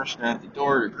first person at the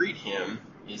door to greet him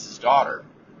is his daughter,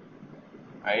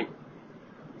 right?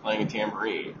 Playing a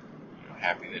tambourine,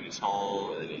 happy that he's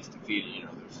home and that he's defeated.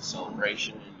 There's a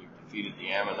celebration, and you've defeated the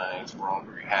Ammonites. We're all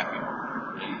very happy.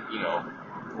 And,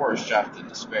 of course, Jephthah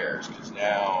despairs, because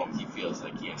now he feels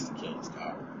like he has to kill his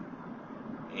daughter.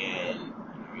 And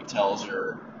he tells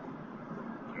her,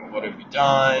 what have you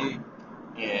done?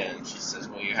 And she says,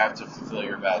 well, you have to fulfill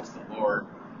your vow to the Lord,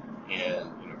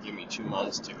 and give me 2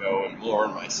 months to go and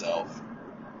mourn myself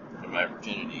and my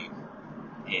virginity.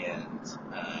 And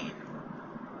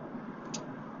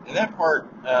that part,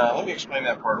 let me explain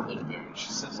that part a little bit. When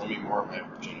she says, let me mourn my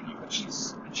virginity, what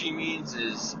she means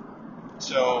is,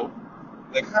 so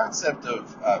the concept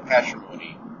of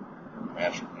matrimony,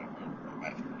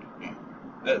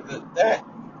 that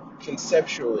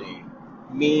conceptually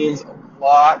means a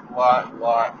lot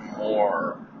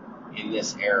more in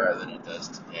this era than it does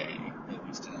today, at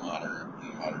least in the modern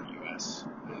U.S.,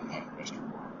 in the modern Western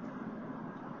world.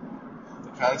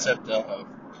 The concept of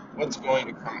what's going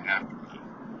to come after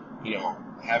me,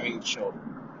 having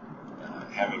children,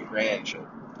 having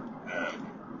grandchildren.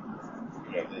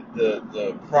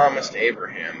 The promise to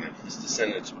Abraham that his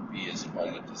descendants would be as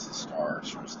abundant as the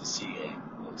stars, or as the sea and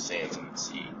the sands of the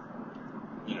sea.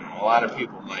 A lot of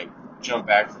people might jump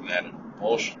back from that in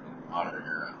bullshit in the modern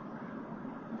era.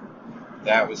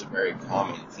 That was a very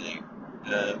common thing.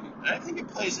 And I think it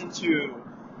plays into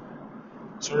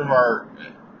sort of our,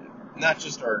 not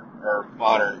just our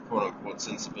modern quote-unquote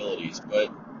sensibilities,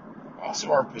 but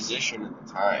also our position at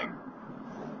the time.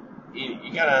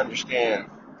 You got to understand,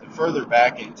 the further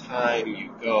back in time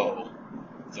you go,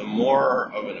 the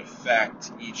more of an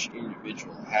effect each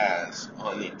individual has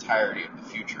on the entirety of the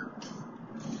future,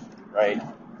 right?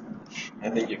 I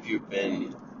think if you've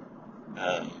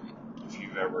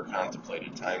ever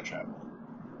contemplated time travel,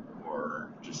 or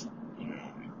just,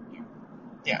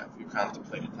 if you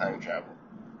contemplated time travel,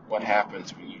 what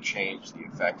happens when you change the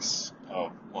effects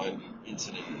of one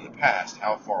incident in the past?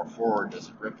 How far forward does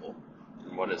it ripple,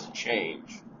 and what does it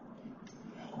change?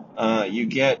 You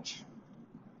get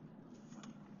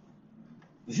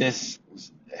this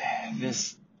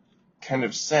kind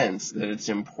of sense that it's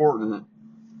important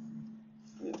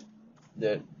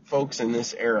that folks in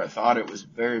this era thought it was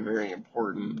very, very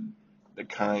important, the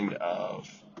kind of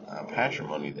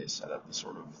patrimony they set up, the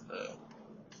sort of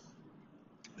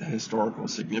the historical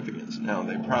significance. Now,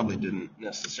 they probably didn't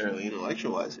necessarily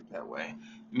intellectualize it that way.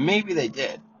 Maybe they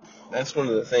did. That's one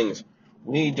of the things.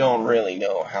 We don't really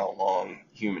know how long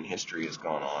human history has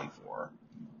gone on for.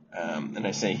 And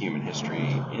I say human history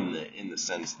in the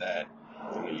sense that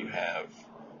you have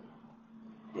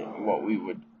what we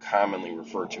would commonly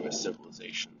refer to as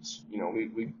civilizations.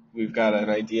 We've got an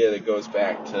idea that goes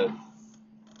back to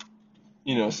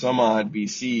some odd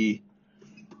BC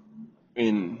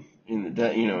in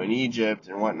Egypt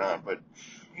and whatnot, but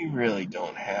we really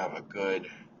don't have a good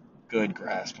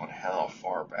grasp on how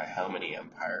far back, how many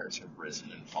empires have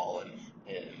risen and fallen.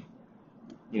 And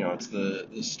it's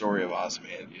the story of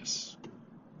Ozymandias.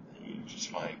 You just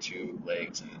find two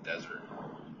legs in the desert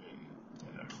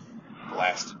and a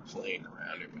blasted plain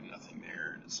around it with nothing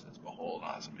there. And it says, "Behold,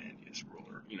 Ozymandias,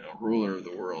 ruler of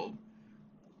the world.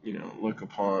 Look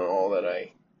upon all that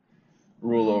I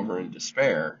rule over in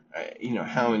despair."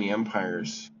 How many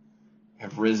empires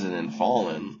have risen and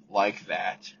fallen like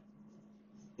that,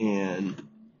 and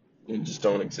just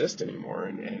don't exist anymore,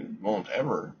 and won't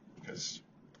ever, because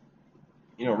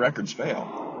records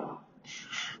fail.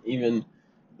 Even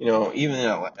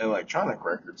electronic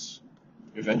records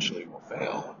eventually will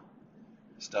fail.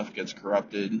 Stuff gets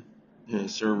corrupted,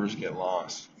 servers get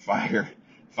lost.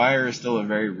 Fire is still a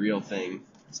very real thing.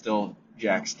 It still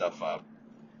jacks stuff up.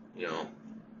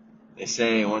 They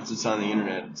say once it's on the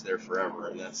internet, it's there forever,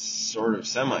 and that's sort of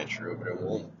semi-true, but it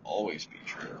won't always be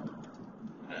true.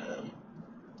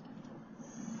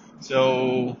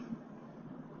 So,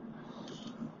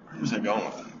 where was I going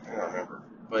with that? I don't remember.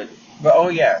 But oh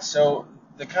yeah, so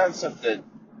the concept that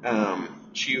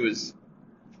she was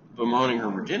bemoaning her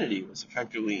virginity was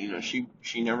effectively,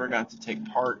 she never got to take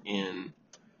part in,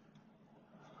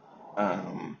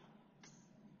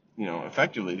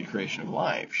 effectively the creation of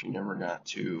life. She never got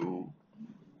to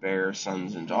bear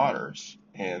sons and daughters,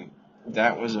 and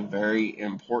that was a very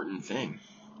important thing,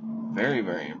 very,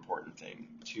 very important thing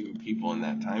to people in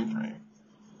that time frame.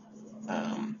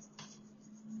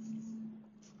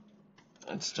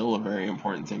 It's still a very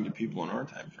important thing to people in our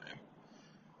time frame.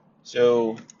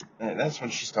 So that's when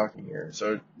she's talking here.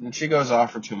 So then she goes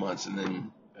off for 2 months, and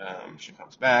then she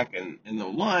comes back, and the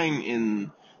line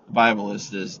in the Bible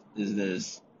is,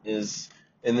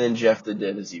 and then Jephthah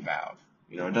did as he vowed.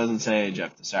 It doesn't say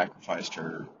Jephthah sacrificed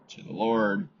her to the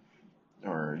Lord,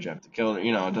 or Jephthah killed her.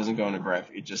 It doesn't go into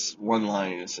graphic. It's just one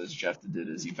line, and it says Jephthah did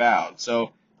as he vowed.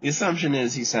 So the assumption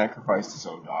is he sacrificed his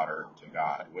own daughter to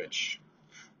God, which,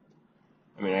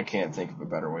 I can't think of a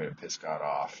better way to piss God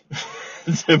off,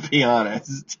 to be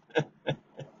honest.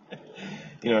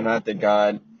 Not that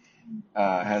God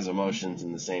has emotions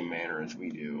in the same manner as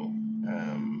we do,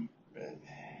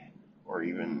 or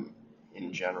even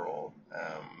in general,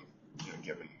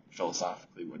 given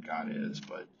philosophically what God is,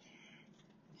 but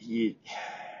the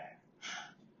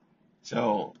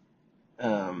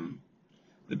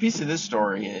piece of this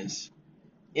story is,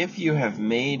 if you have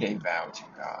made a vow to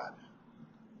God,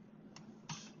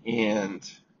 and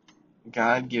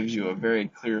God gives you a very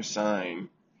clear sign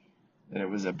that it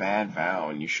was a bad vow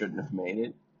and you shouldn't have made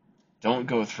it, don't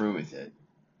go through with it.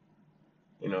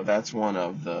 That's one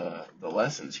of the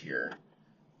lessons here.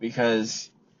 Because,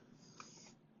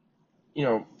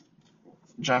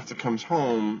 Jephthah comes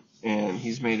home and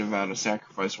he's made a vow to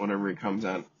sacrifice whatever comes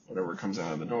out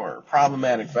of the door.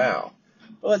 Problematic vow.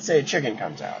 But let's say a chicken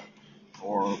comes out,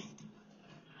 or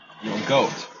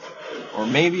goat, or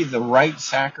maybe the right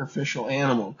sacrificial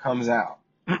animal comes out.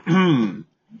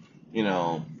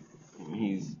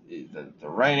 He's the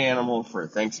right animal for a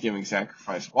Thanksgiving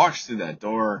sacrifice, walks through that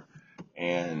door,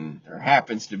 and there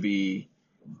happens to be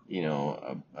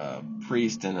a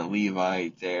priest and a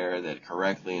Levite there that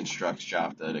correctly instructs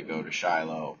Jephthah to go to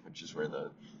Shiloh, which is where the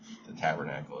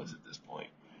tabernacle is at this point,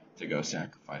 to go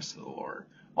sacrifice to the Lord.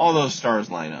 All those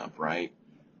stars line up, right?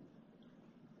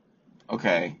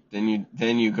 Okay, then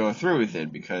you go through with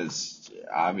it, because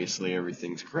obviously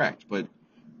everything's correct. But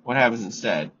what happens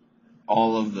instead?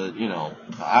 All of the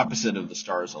opposite of the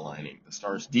stars aligning. The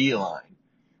stars de-align.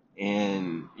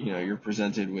 And, you're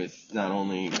presented with not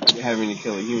only having to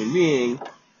kill a human being,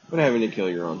 but having to kill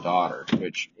your own daughter,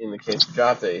 which in the case of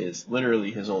Jephthah is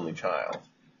literally his only child.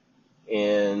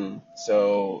 And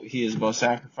so he is both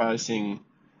sacrificing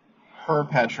her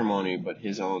patrimony, but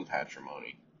his own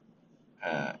patrimony.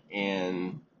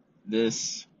 And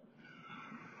this,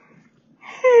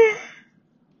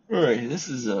 this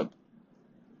is a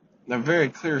very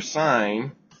clear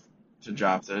sign to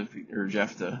Jephthah,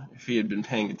 if he had been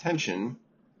paying attention,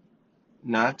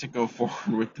 not to go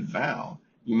forward with the vow.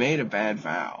 You made a bad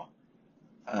vow.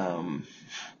 And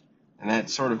that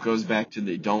sort of goes back to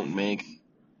the don't make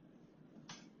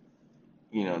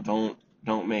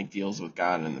deals with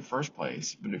God in the first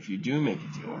place. But if you do make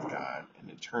a deal with God and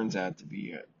it turns out to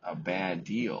be a bad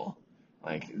deal,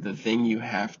 like the thing you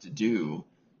have to do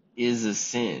is a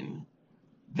sin,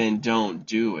 then don't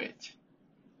do it.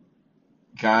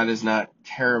 God is not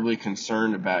terribly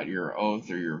concerned about your oath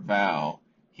or your vow.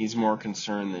 He's more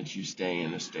concerned that you stay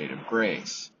in a state of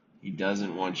grace. He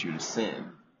doesn't want you to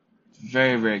sin. It's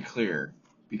very, very clear,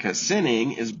 because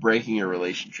sinning is breaking your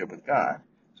relationship with God.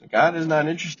 So God is not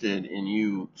interested in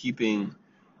you keeping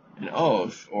an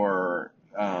oath or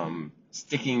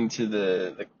sticking to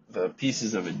the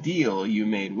pieces of a deal you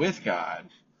made with God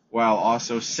while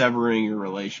also severing your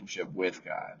relationship with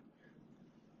God,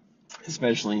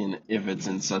 especially if it's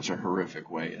in such a horrific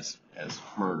way as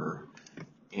murder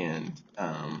and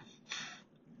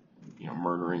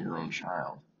murdering your own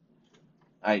child.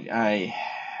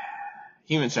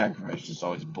 Human sacrifice just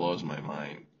always blows my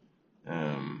mind.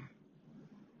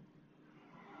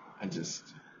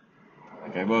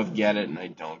 I both get it and I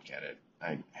don't get it.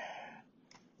 I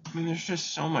mean, there's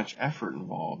just so much effort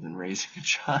involved in raising a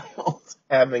child,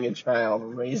 having a child,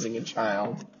 raising a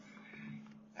child.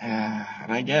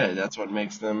 And I get it. That's what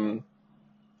makes them,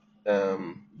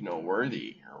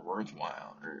 worthy or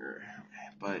worthwhile.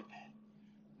 But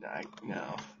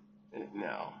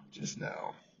just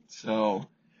no. So,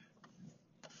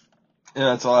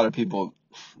 that's a lot of people.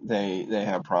 They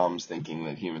have problems thinking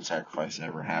that human sacrifice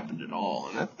ever happened at all,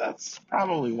 and that's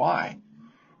probably why.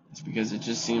 It's because it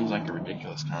just seems like a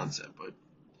ridiculous concept. But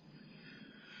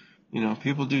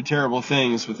people do terrible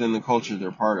things within the culture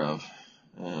they're part of.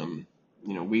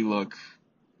 We look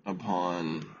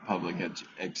upon public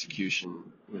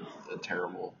execution with a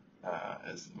terrible,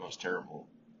 as the most terrible,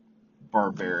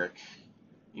 barbaric,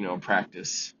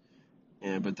 practice.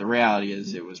 But the reality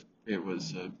is, it was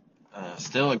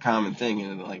still a common thing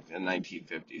in the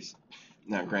 1950s.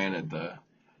 Now, granted,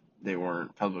 they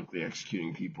weren't publicly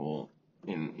executing people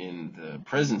in the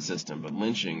prison system, but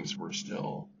lynchings were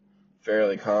still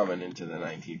fairly common into the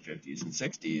 1950s and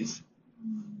 60s.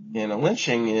 And a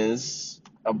lynching is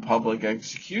a public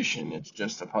execution. It's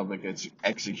just a public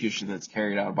execution that's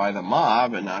carried out by the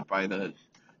mob and not by the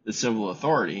civil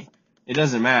authority. It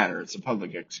doesn't matter. It's a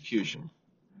public execution.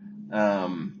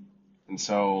 And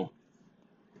so,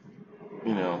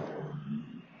 we're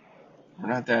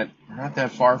not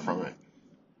that far from it.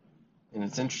 And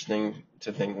it's interesting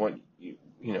to think what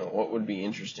would be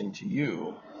interesting to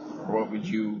you, or what would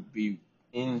you be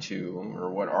into, or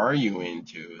what are you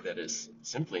into that is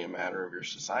simply a matter of your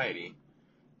society,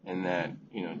 and that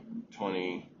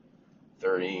 20,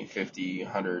 30, 50,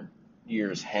 100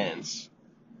 years hence,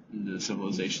 the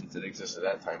civilizations that existed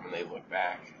at that time, when they look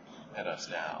back at us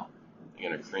now, they're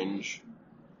going to cringe.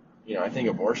 I think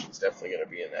abortion's definitely going to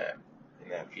be in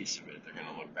that piece of it. They're going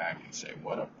to look back and say,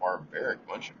 what a barbaric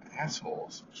bunch of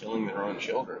assholes, killing their own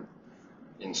children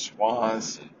in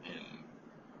swaths and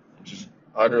just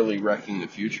utterly wrecking the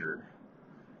future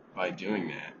by doing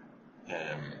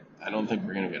that. I don't think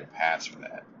we're going to get a pass for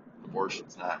that.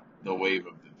 Abortion's not the wave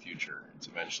of the future. It's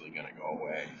eventually going to go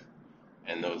away.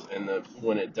 And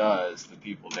when it does, the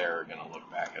people there are going to look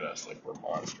back at us like we're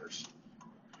monsters.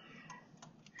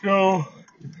 So,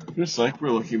 just like we're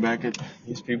looking back at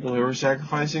these people who are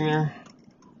sacrificing their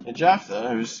Jephthah,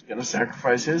 who's going to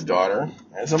sacrifice his daughter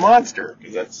as a monster,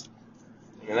 because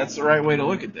that's the right way to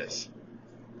look at this.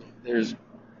 There's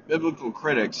biblical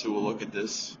critics who will look at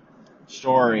this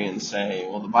story and say,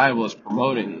 well, the Bible is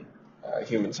promoting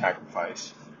human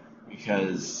sacrifice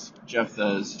because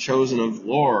Jephthah is chosen of the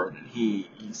Lord and he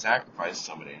sacrificed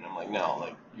somebody. And I'm like,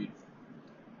 no,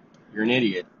 you're an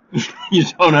idiot. You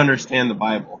don't understand the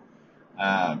Bible.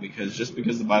 Because just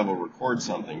because the Bible records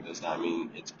something does not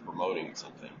mean it's promoting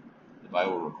something. The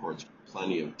Bible records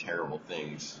plenty of terrible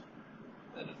things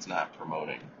that it's not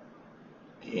promoting.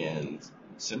 And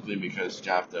simply because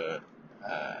Jephthah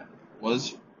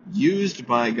was used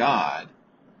by God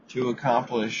to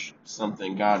accomplish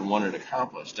something God wanted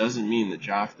accomplished doesn't mean that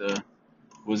Jephthah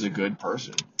was a good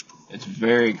person. It's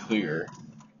very clear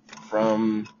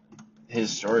from his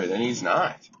story that he's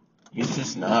not. He's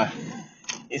just not.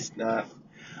 He's not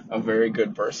a very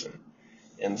good person.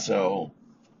 And so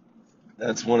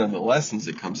that's one of the lessons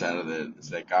that comes out of it, is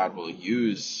that God will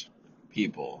use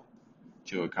people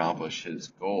to accomplish his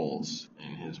goals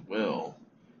and his will,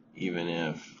 even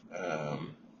if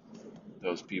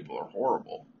those people are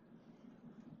horrible.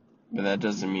 But that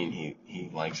doesn't mean he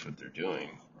likes what they're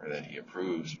doing or that he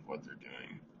approves of what they're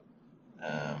doing.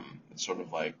 It's sort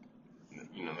of like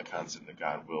the concept that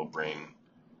God will bring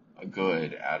a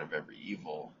good out of every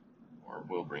evil, or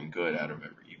will bring good out of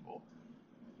every evil.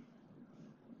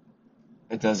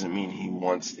 It doesn't mean he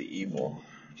wants the evil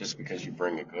just because you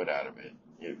bring a good out of it.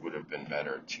 It would have been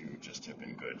better to just have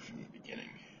been good from the beginning.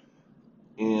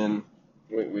 And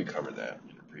we covered that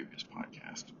in a previous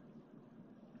podcast.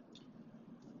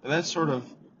 And that's sort of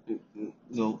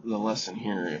the lesson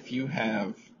here. If you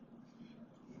have,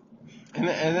 and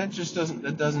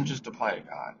that doesn't just apply to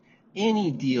God.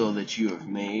 Any deal that you have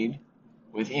made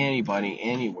with anybody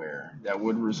anywhere that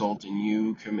would result in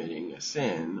you committing a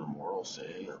sin, a moral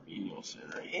sin or venial sin,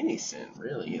 or any sin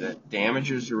really that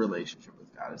damages your relationship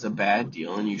with God is a bad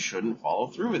deal, and you shouldn't follow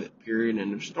through with it. Period.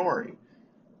 End of story.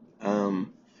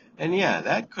 And yeah,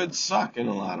 that could suck in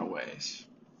a lot of ways.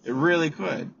 It really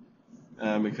could,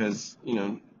 because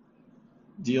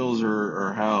deals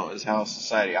are how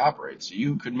society operates. So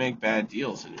you could make bad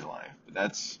deals in your life, but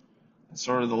that's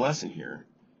sort of the lesson here.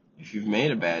 If you've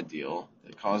made a bad deal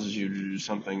that causes you to do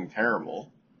something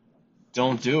terrible,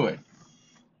 don't do it.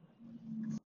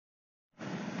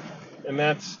 And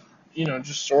that's,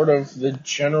 just sort of the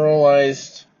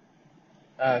generalized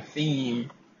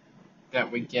theme that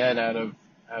we get out of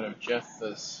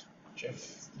Jephthah's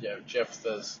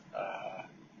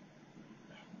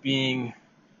being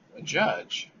a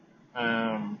judge.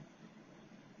 A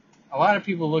lot of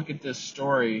people look at this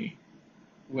story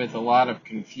with a lot of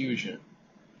confusion.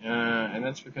 And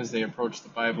that's because they approach the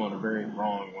Bible in a very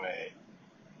wrong way.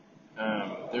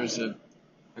 There's a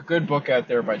good book out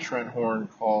there by Trent Horn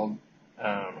called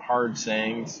Hard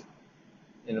Sayings,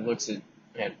 and it looks at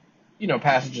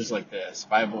passages like this,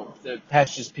 the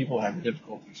passages people have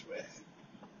difficulties with.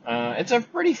 It's a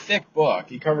pretty thick book.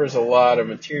 He covers a lot of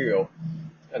material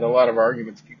and a lot of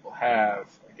arguments people have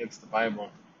against the Bible.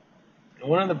 And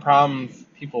one of the problems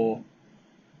he proposes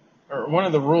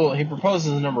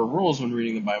a number of rules when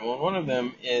reading the Bible, and one of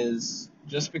them is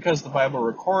just because the Bible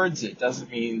records it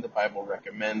doesn't mean the Bible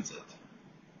recommends it,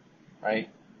 right?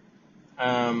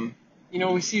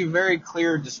 We see a very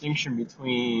clear distinction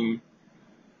between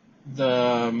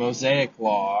the Mosaic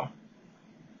law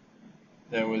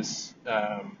that was,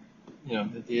 that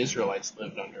the Israelites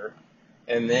lived under,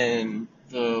 and then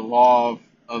the law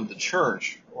of the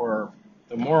church, or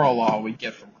the moral law we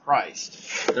get from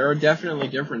Christ. There are definitely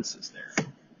differences there.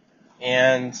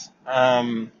 And,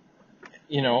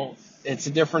 it's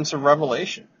a difference of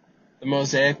revelation. The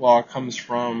Mosaic law comes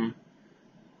from,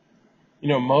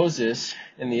 Moses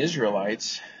and the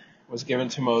Israelites was given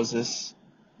to Moses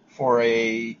for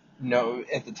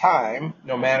at the time,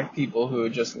 nomadic people who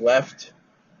had just left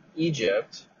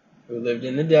Egypt, who lived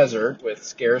in the desert with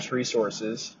scarce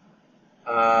resources,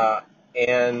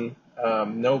 and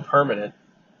no permanent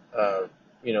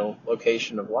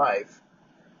location of life,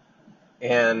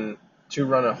 and to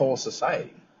run a whole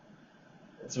society.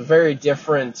 It's a very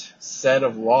different set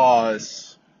of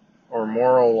laws or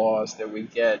moral laws that we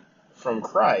get from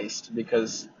Christ,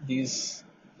 because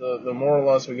the moral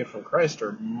laws we get from Christ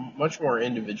are much more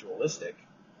individualistic.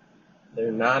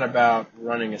 They're not about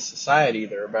running a society.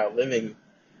 They're about living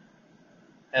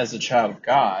as a child of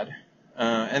God.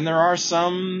 And there are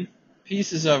some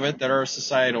pieces of it that are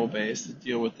societal based that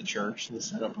deal with the church and the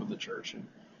setup of the church. And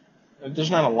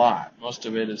there's not a lot. Most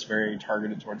of it is very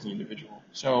targeted towards the individual.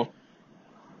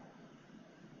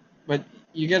 But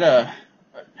you get a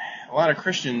lot of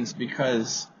Christians,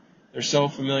 because they're so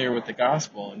familiar with the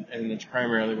gospel, and it's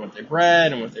primarily what they've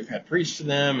read and what they've had preached to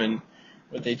them, and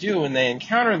what they do when they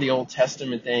encounter the Old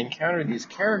Testament. They encounter these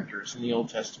characters in the Old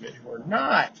Testament who are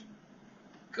not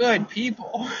good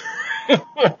people.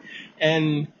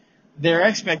 And their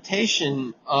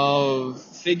expectation of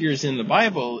figures in the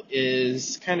Bible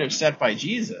is kind of set by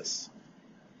Jesus,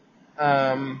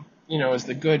 as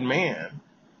the good man,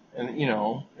 and,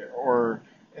 or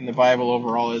in the Bible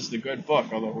overall as the good book,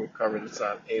 although we've covered it's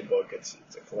not a book, it's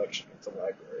a collection, it's a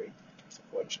library, it's a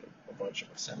collection of a bunch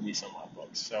of 70-some odd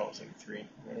books, so it's like 3,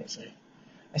 what did I say?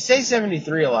 I say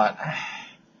 73 a lot. I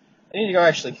need to go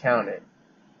actually count it,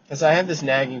 because I have this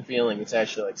nagging feeling it's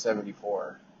actually like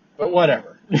 74. But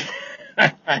whatever.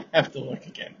 I have to look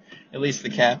again. At least the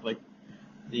Catholic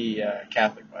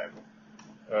Bible.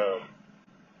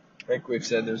 Like we've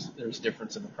said, there's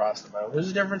difference in the Protestant Bible. There's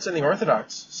a difference in the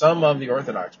Orthodox. Some of the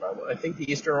Orthodox Bible. I think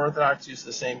the Eastern Orthodox use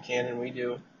the same canon we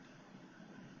do.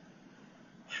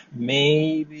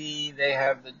 Maybe they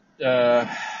have the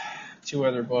two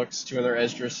other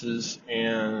Esdruses,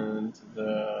 and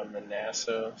the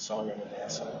Manasseh, Song of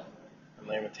Manasseh, and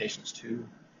Lamentations 2.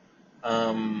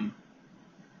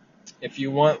 If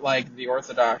you want like the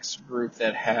Orthodox group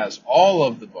that has all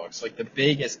of the books, like the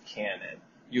biggest canon,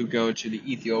 you go to the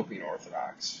Ethiopian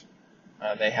Orthodox.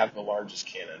 They have the largest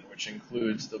canon, which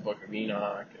includes the Book of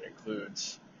Enoch. It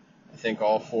includes, I think,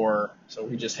 all four. So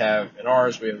we just have, in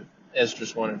ours, we have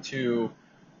Esdras 1 and 2,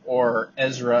 or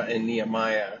Ezra and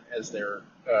Nehemiah, as they're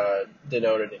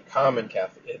denoted in common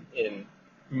Catholic, in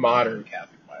modern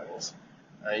Catholic Bibles.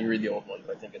 You read the old ones,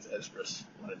 I think it's Esdras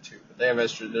 1 and 2. But they have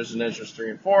Esdras, there's an Esdras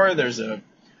 3 and 4, there's a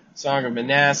Song of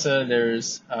Manasseh,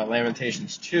 there's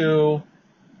Lamentations 2,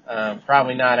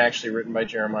 probably not actually written by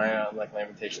Jeremiah, like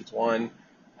Lamentations 1.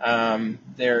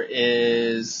 There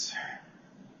is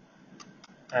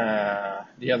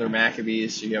the other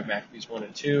Maccabees, so you have Maccabees 1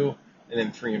 and 2, and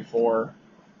then 3 and 4.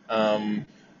 1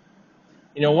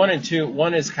 and 2,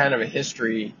 1 is kind of a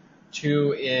history,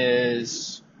 2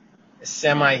 is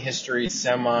semi-history,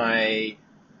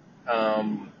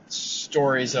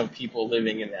 stories of people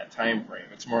living in that time frame.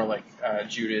 It's more like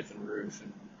Judith and Ruth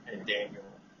and Daniel.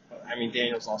 I mean,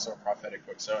 Daniel's also a prophetic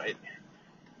book, so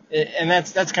and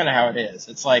that's kind of how it is.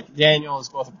 It's like Daniel is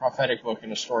both a prophetic book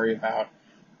and a story about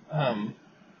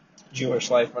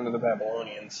Jewish life under the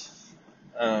Babylonians,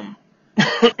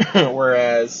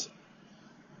 whereas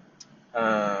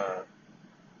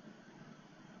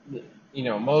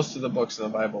most of the books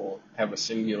of the Bible have a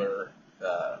singular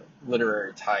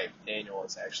literary type. Daniel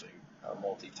is actually a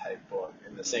multi-type book,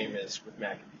 and the same is with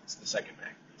Maccabees, the second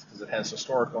Maccabees, because it has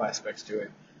historical aspects to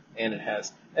it, and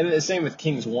the same with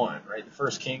Kings 1, right? The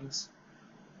first Kings,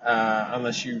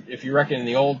 if you reckon in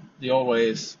the old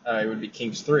ways, it would be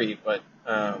Kings 3, but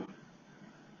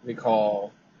we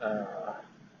call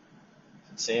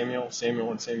Samuel 1,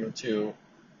 Samuel 2,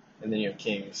 and then you have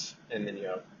Kings, and then you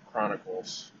have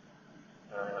Chronicles.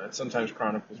 And sometimes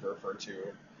Chronicles are referred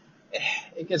to.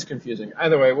 It gets confusing.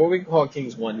 Either way, what we call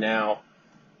Kings 1 now,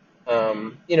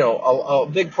 a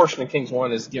big portion of Kings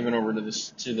 1 is given over to the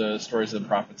stories of the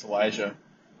prophets Elijah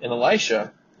and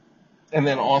Elisha, and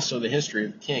then also the history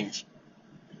of the kings.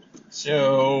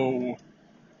 So,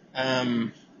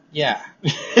 it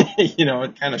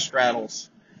kind of straddles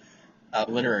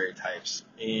literary types,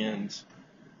 and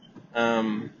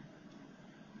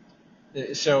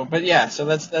so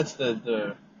that's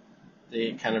the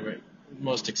kind of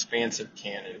most expansive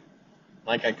canon.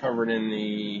 Like I covered in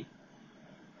the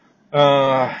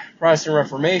Protestant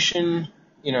Reformation,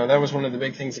 that was one of the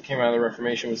big things that came out of the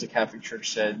Reformation was the Catholic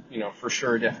Church said, for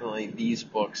sure, definitely these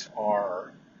books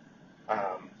are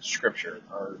scripture,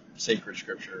 are sacred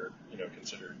scripture,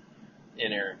 considered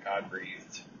inerrant,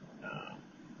 God-breathed,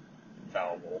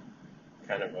 infallible,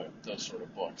 kind of those sort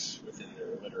of books within their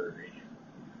literary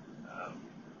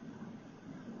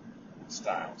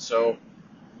style. So,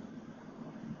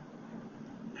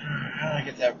 how do I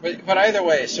get that? But either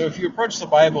way, so if you approach the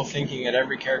Bible thinking that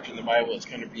every character in the Bible is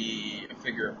going to be a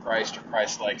figure of Christ or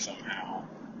Christ-like somehow,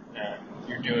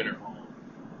 you're doing it wrong.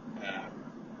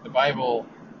 The Bible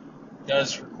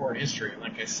does record history.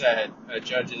 Like I said,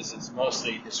 Judges is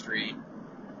mostly history.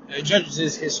 Judges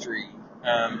is history.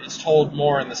 It's told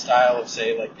more in the style of,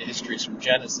 say, like the histories from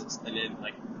Genesis than in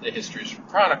like the histories from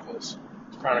Chronicles.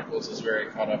 Chronicles is very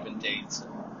caught up in dates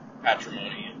and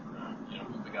patrimony and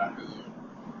who begot who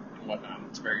and whatnot.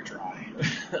 It's very dry.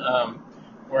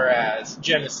 Whereas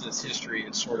Genesis history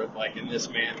is sort of like, and this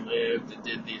man lived and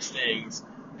did these things,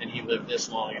 and he lived this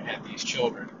long and had these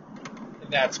children.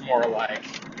 And that's more like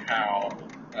how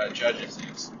Judges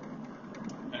is.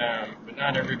 But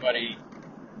not everybody,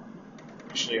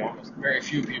 actually almost very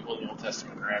few people in the Old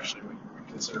Testament are actually what you would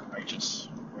consider righteous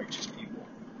people.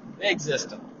 They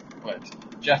exist, but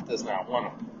Jephthah is not one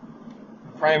of them.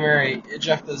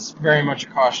 Jephthah is very much a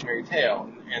cautionary tale,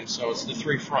 and so it's the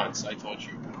three fronts I told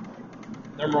you about.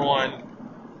 Number one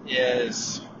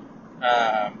is,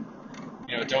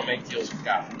 don't make deals with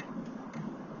God.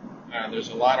 There's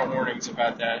a lot of warnings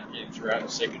about that throughout the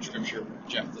sacred scripture.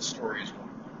 Jephthah's story is one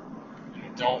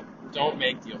of them. Don't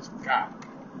make deals with God.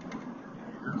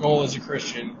 Your goal as a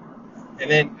Christian, and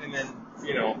then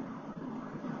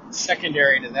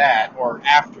secondary to that, or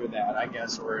after that, I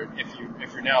guess, or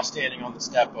if you're now standing on the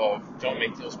step of don't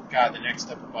make deals with God, the next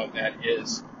step above that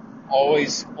is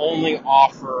always only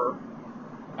offer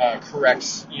correct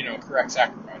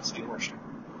sacrifice and worship.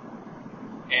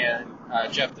 And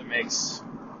Jephthah makes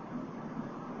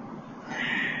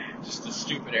just a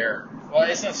stupid error. Well,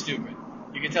 it's not stupid.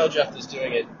 You can tell Jephthah's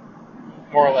doing it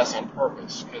more or less on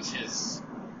purpose, because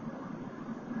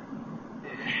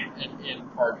in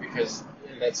part because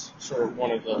that's sort of one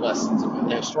of the lessons, of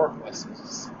the historical lessons,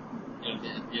 is,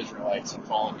 the Israelites have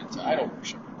fallen into idol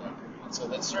worship at that point. And so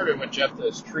that's sort of what Jephthah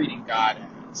is treating God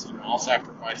as. I'll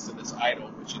sacrifice to this idol,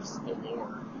 which is the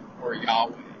Lord, or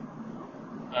Yahweh.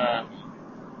 And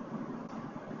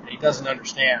he doesn't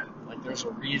understand, Like, there's a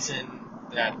reason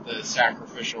that the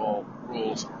sacrificial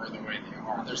rules are the way they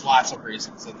are. There's lots of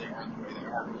reasons that they are the way they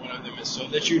are, but one of them is so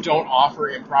that you don't offer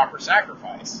improper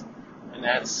sacrifice. And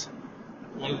that's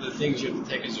one of the things you have to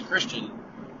take as a Christian.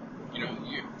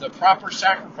 The proper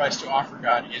sacrifice to offer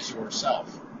God is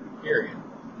yourself, period.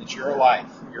 It's your life,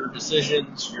 your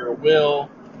decisions, your will.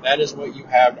 That is what you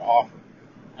have to offer.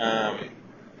 And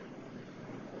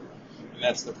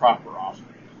that's the proper offering.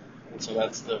 And so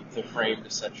that's the frame to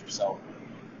set yourself in.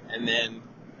 And then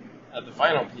the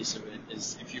final piece of it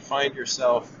is, if you find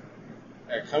yourself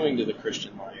coming to the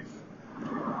Christian life,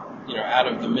 out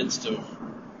of the midst of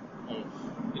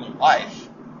life,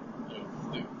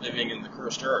 living in the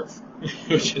cursed earth,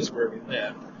 which is where we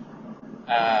live,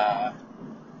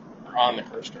 or on the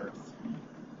cursed earth,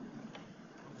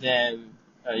 then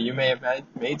you may have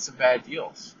made some bad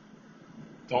deals.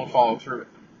 Don't follow through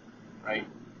with them, right?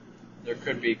 There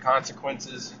could be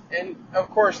consequences, and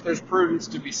of course there's prudence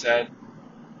to be said.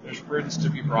 There's prudence to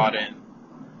be brought in.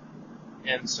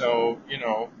 And so,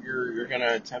 you're going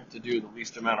to attempt to do the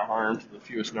least amount of harm to the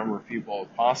fewest number of people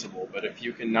possible. But if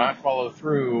you cannot follow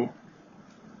through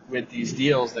with these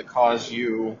deals that cause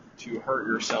you to hurt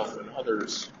yourself and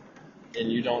others,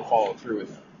 and you don't follow through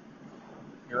with them,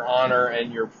 your honor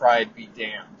and your pride be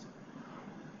damned.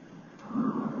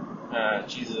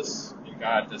 Jesus and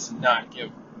God does not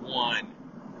give one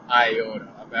iota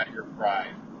about your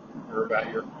pride or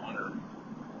about your honor.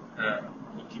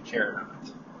 He care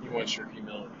not. He wants your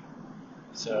humility.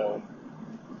 So,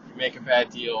 if you make a bad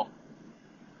deal,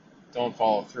 don't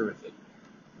follow through with it.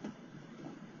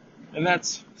 And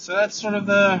that's sort of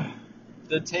the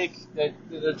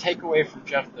takeaway from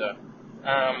Jephthah.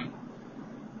 And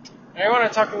I want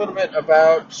to talk a little bit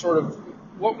about sort of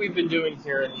what we've been doing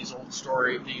here in these Old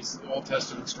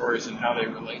Testament stories, and how they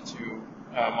relate to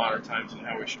modern times and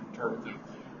how we should interpret them.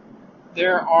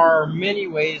 There are many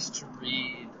ways to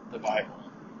read the Bible,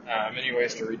 many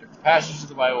ways to read different passages of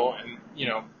the Bible, and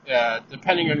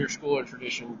depending on your school or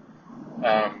tradition,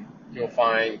 you'll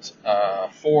find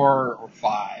 4 or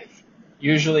 5.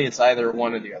 Usually, it's either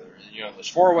one or the other. There's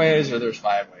 4 ways or there's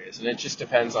 5 ways, and it just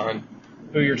depends on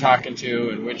who you're talking to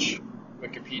and which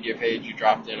Wikipedia page you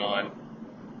dropped in on.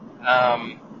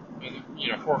 4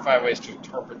 or 5 ways to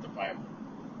interpret the Bible.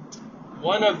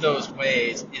 One of those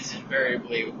ways is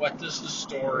invariably, what does the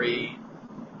story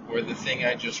or the thing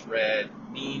I just read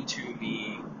mean to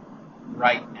me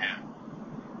right now?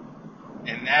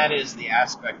 And that is the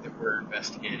aspect that we're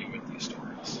investigating with these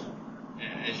stories.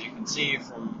 And as you can see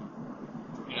from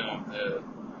the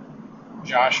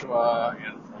Joshua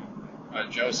and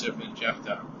from Joseph and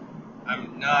Jephthah,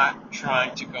 I'm not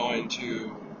trying to go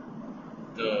into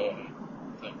the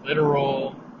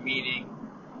literal meaning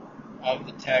of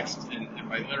the text, and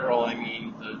by literal I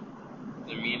mean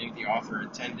the meaning the author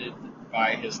intended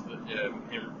by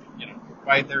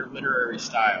by their literary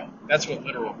style. That's what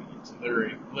literal means.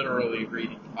 Literally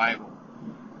reading the Bible.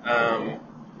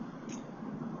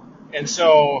 And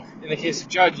so, in the case of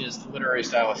Judges, the literary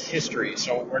style is history.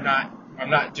 So I'm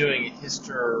not doing a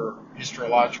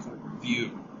historiological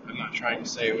review. I'm not trying to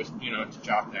say did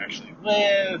Jephthah actually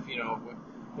live?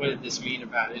 What did this mean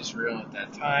about Israel at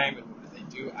that time, and what did they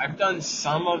do? I've done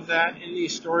some of that in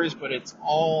these stories, but it's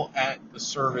all at the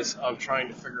service of trying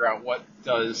to figure out what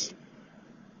did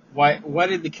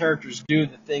the characters do,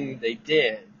 the thing they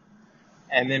did,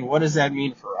 and then what does that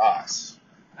mean for us?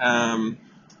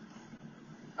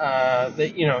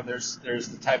 There's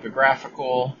the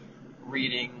typographical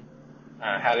reading.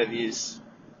 How does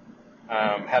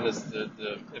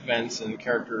the events and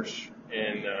characters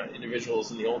and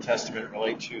individuals in the Old Testament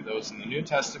relate to those in the New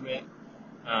Testament?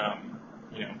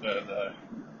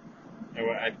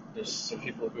 There's some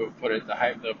people who have put it,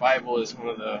 the Bible is one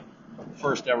of the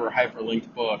first ever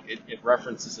hyperlinked book. It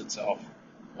references itself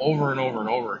over and over and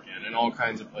over again in all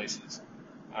kinds of places.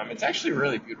 It's actually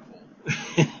really beautiful.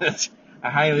 I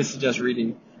highly suggest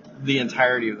reading the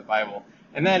entirety of the Bible.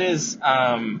 And that is,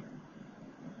 and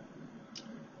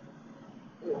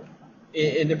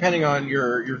depending on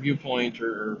your viewpoint,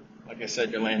 or like I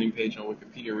said, your landing page on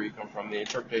Wikipedia where you come from, the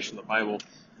interpretation of the Bible,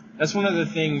 that's one of the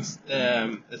things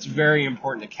that's very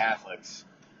important to Catholics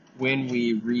when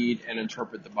we read and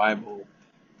interpret the Bible,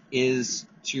 is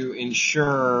to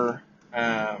ensure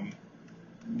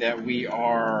that we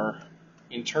are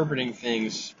interpreting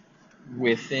things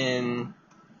within,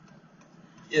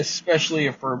 especially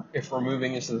if we're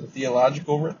moving into the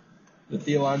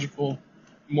theological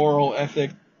moral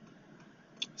ethic.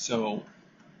 So,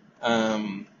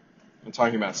 I'm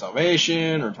talking about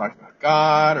salvation, or talking about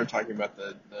God, or talking about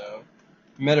the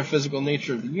metaphysical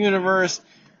nature of the universe.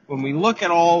 When we look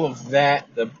at all of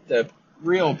that, the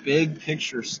real big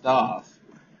picture stuff,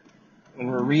 when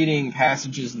we're reading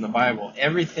passages in the Bible,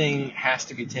 everything has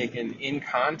to be taken in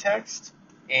context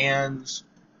and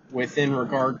within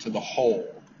regard to the whole.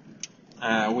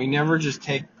 We never just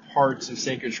take parts of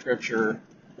sacred scripture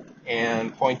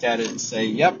and point at it and say,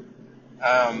 yep,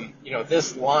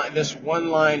 this one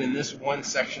line in this one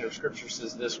section of scripture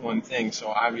says this one thing, so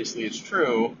obviously it's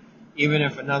true, even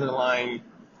if another line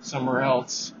somewhere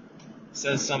else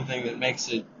says something that makes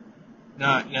it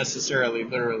not necessarily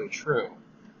literally true.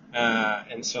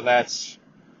 And so that's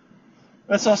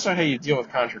also how you deal with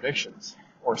contradictions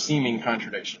or seeming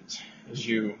contradictions, is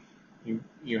you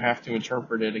have to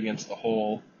interpret it against the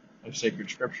whole of sacred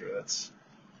scripture. That's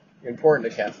important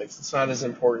to Catholics. It's not as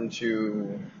important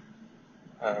to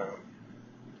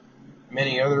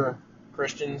many other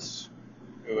Christians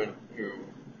who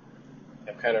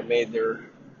have kind of made their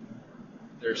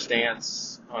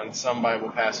stance on some Bible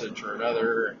passage or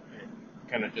another and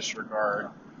kind of disregard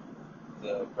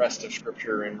the rest of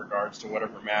Scripture in regards to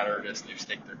whatever matter it is they've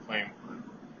staked their claim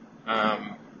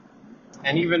on.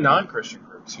 And even non-Christian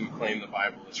groups who claim the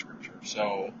Bible as Scripture.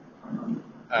 So,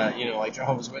 like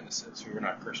Jehovah's Witnesses, who are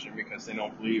not Christian because they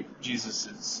don't believe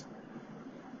Jesus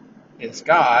is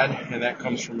God, and that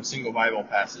comes from a single Bible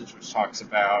passage which talks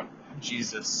about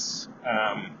Jesus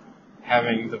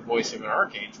having the voice of an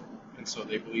archangel, and so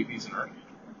they believe he's an archangel.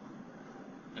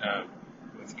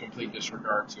 With complete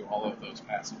disregard to all of those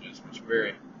passages, which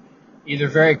either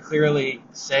very clearly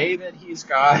say that he's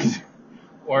God,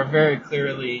 or very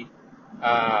clearly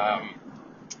are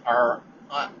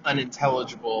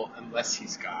unintelligible unless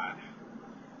he's God.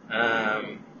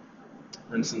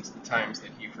 For instance, the times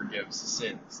that he forgives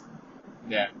sins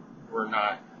that were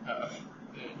not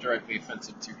directly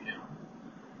offensive to him.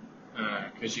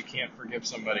 Because you can't forgive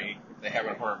somebody if they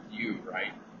haven't harmed you,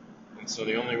 right? And so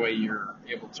the only way you're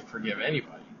able to forgive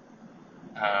anybody,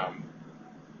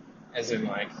 as in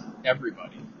like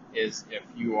everybody, is if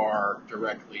you are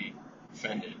directly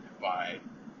offended by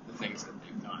the things that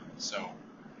they've done. So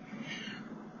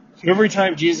every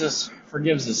time Jesus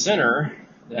forgives a sinner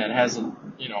that hasn't,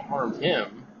 harmed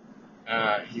him,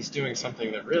 he's doing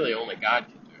something that really only God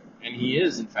can do. And he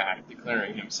is, in fact,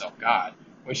 declaring himself God,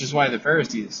 which is why the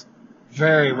Pharisees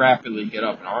very rapidly get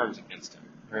up in arms against him,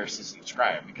 Pharisees and the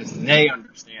scribes, because they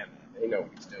understand that. They know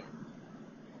what he's doing.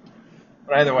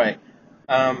 But either way,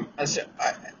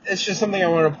 it's just something I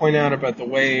want to point out about the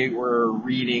way we're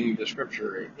reading the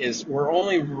scripture, is we're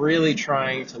only really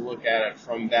trying to look at it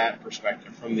from that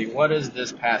perspective, from the what does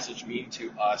this passage mean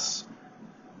to us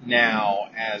now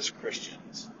as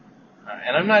Christians.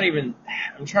 And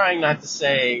I'm trying not to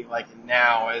say like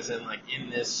now as in like in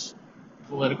this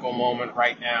political moment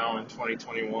right now in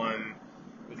 2021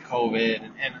 with COVID,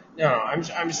 and no,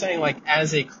 I'm saying like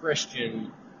as a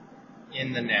Christian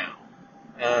in the now.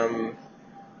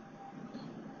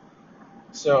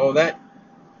 So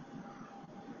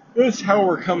that's how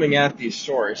we're coming at these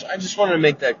stories. I just wanted to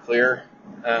make that clear.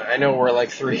 I know we're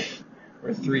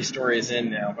three stories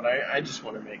in now, but I just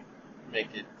want to make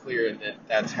it clear that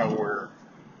that's how we're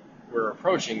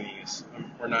approaching these.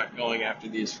 We're not going after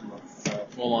these from a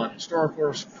full-on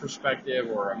historical perspective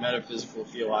or a metaphysical,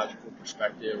 theological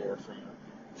perspective or from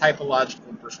a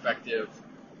typological perspective.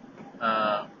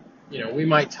 We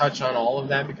might touch on all of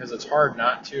that because it's hard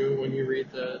not to when you read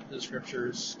the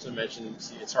scriptures to mention.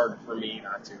 See, it's hard for me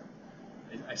not to.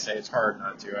 I say it's hard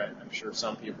not to. I'm sure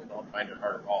some people don't find it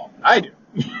hard at all. I do.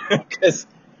 Because,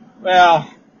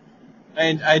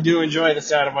 I do enjoy the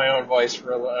sound of my own voice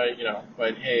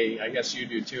but hey, I guess you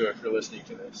do too if you're listening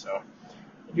to this. So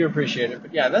I do appreciate it.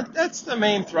 But yeah, that's the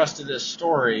main thrust of this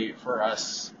story for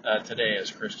us today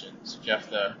as Christians.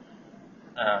 Jephthah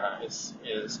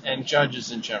is and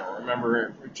Judges in general.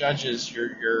 Remember, Judges,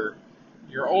 your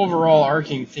overall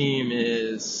arcing theme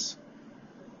is,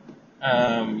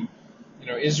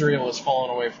 Israel has fallen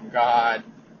away from God,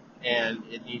 and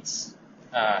it needs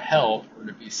help or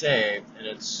to be saved, and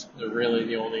it's really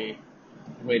the only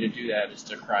way to do that is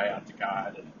to cry out to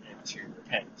God and to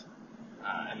repent.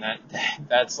 And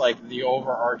that's like the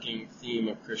overarching theme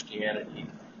of Christianity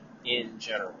in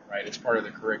general, right? It's part of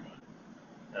the curriculum.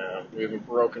 We have a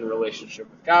broken relationship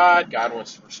with God. God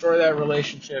wants to restore that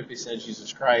relationship. He sent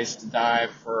Jesus Christ to die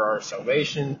for our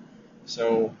salvation.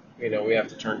 So, we have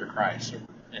to turn to Christ and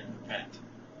repent.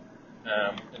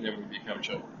 And then we become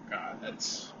children of God.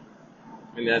 That's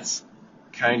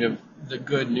kind of the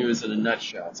good news in a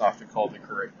nutshell. It's often called the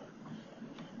curriculum.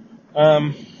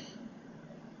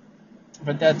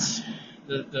 But that's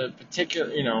the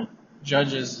particular,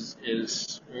 Judges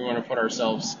is we want to put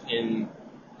ourselves in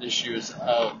the shoes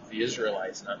of the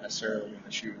Israelites, not necessarily in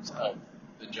the shoes of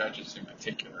the judges in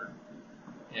particular.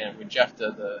 And with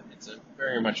Jephthah, it's a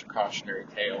very much a cautionary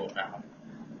tale about,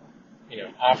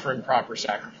 offering proper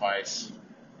sacrifice,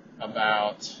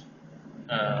 about,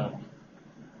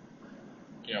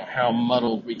 how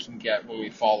muddled we can get when we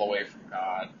fall away from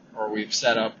God, or we've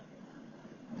set up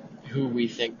who we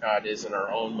think God is in our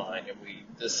own mind, and we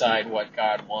decide what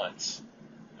God wants.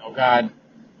 God,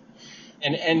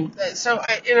 and so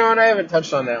and I haven't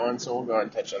touched on that one, so we'll go ahead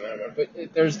and touch on that one. But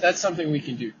that's something we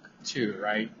can do too,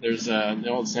 right? There's the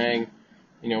old saying,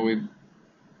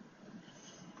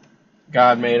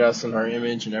 God made us in our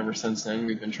image, and ever since then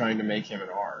we've been trying to make Him in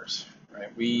ours,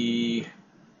 right? We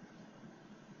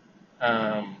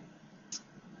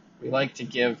like to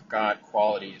give God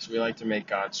qualities. We like to make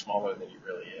God smaller than He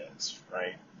really is,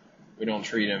 right? We don't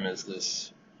treat Him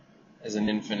as an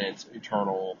infinite,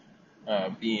 eternal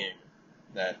being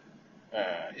that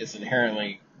is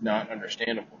inherently not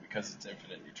understandable because it's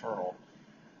infinite, eternal.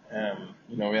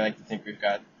 We like to think we've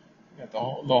got the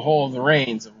whole of the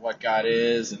reins of what God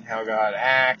is and how God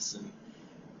acts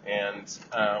and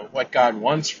what God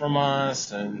wants from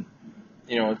us, and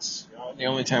it's the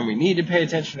only time we need to pay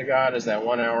attention to God is that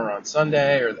 1 hour on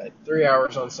Sunday or that 3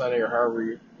 hours on Sunday or however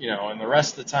and the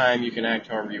rest of the time you can act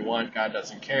however you want. God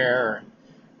doesn't care.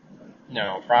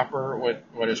 No,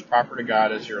 what is proper to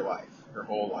God is your life, your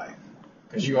whole life,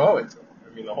 because you owe it to Him.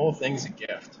 I mean, the whole thing's a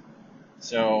gift.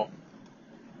 So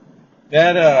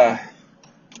that's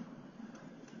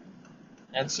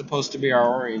supposed to be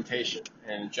our orientation.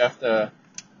 And Jephthah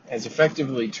has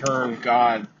effectively turned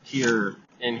God here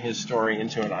in his story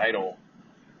into an idol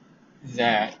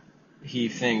that he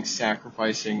thinks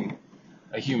sacrificing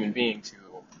a human being to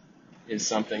is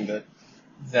something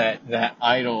that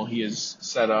idol he has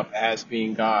set up as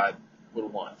being God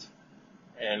would want.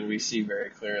 And we see very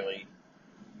clearly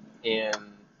in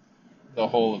the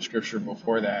whole of Scripture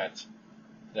before that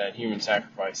human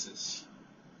sacrifice is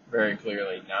very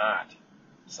clearly not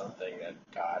something that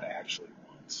God actually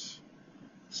wants.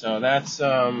 So that's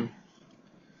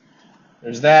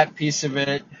there's that piece of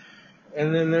it,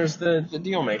 and then there's the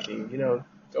deal making.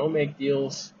 Don't make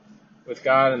deals with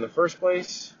God in the first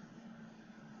place.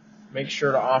 Make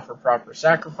sure to offer proper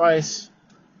sacrifice,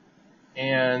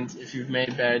 and if you've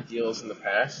made bad deals in the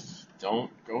past,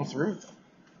 don't go through with them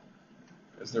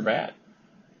because they're bad.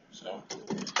 So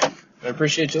I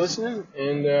appreciate you listening,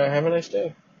 and have a nice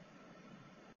day.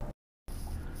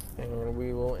 And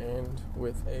we will end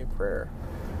with a prayer.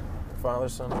 Father,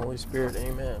 Son, Holy Spirit,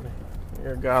 amen.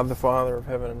 Dear God, the Father of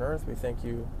heaven and earth, we thank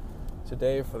you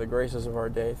today for the graces of our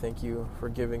day. Thank you for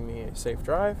giving me a safe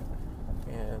drive,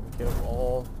 and give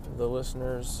all the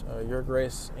listeners your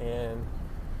grace and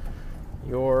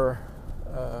your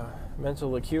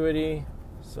mental acuity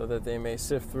so that they may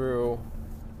sift through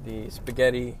the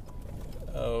spaghetti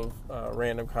of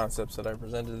random concepts that I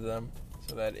presented to them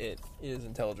so that it is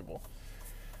intelligible.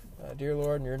 Dear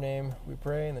Lord, in your name we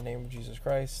pray, in the name of Jesus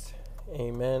Christ,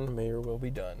 amen. May your will be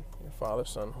done. Your Father,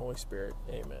 Son, Holy Spirit,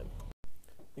 amen.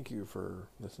 Thank you for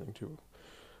listening to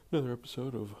another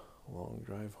episode of Long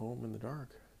Drive Home in the Dark.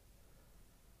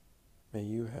 May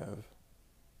you have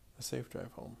a safe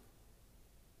drive home.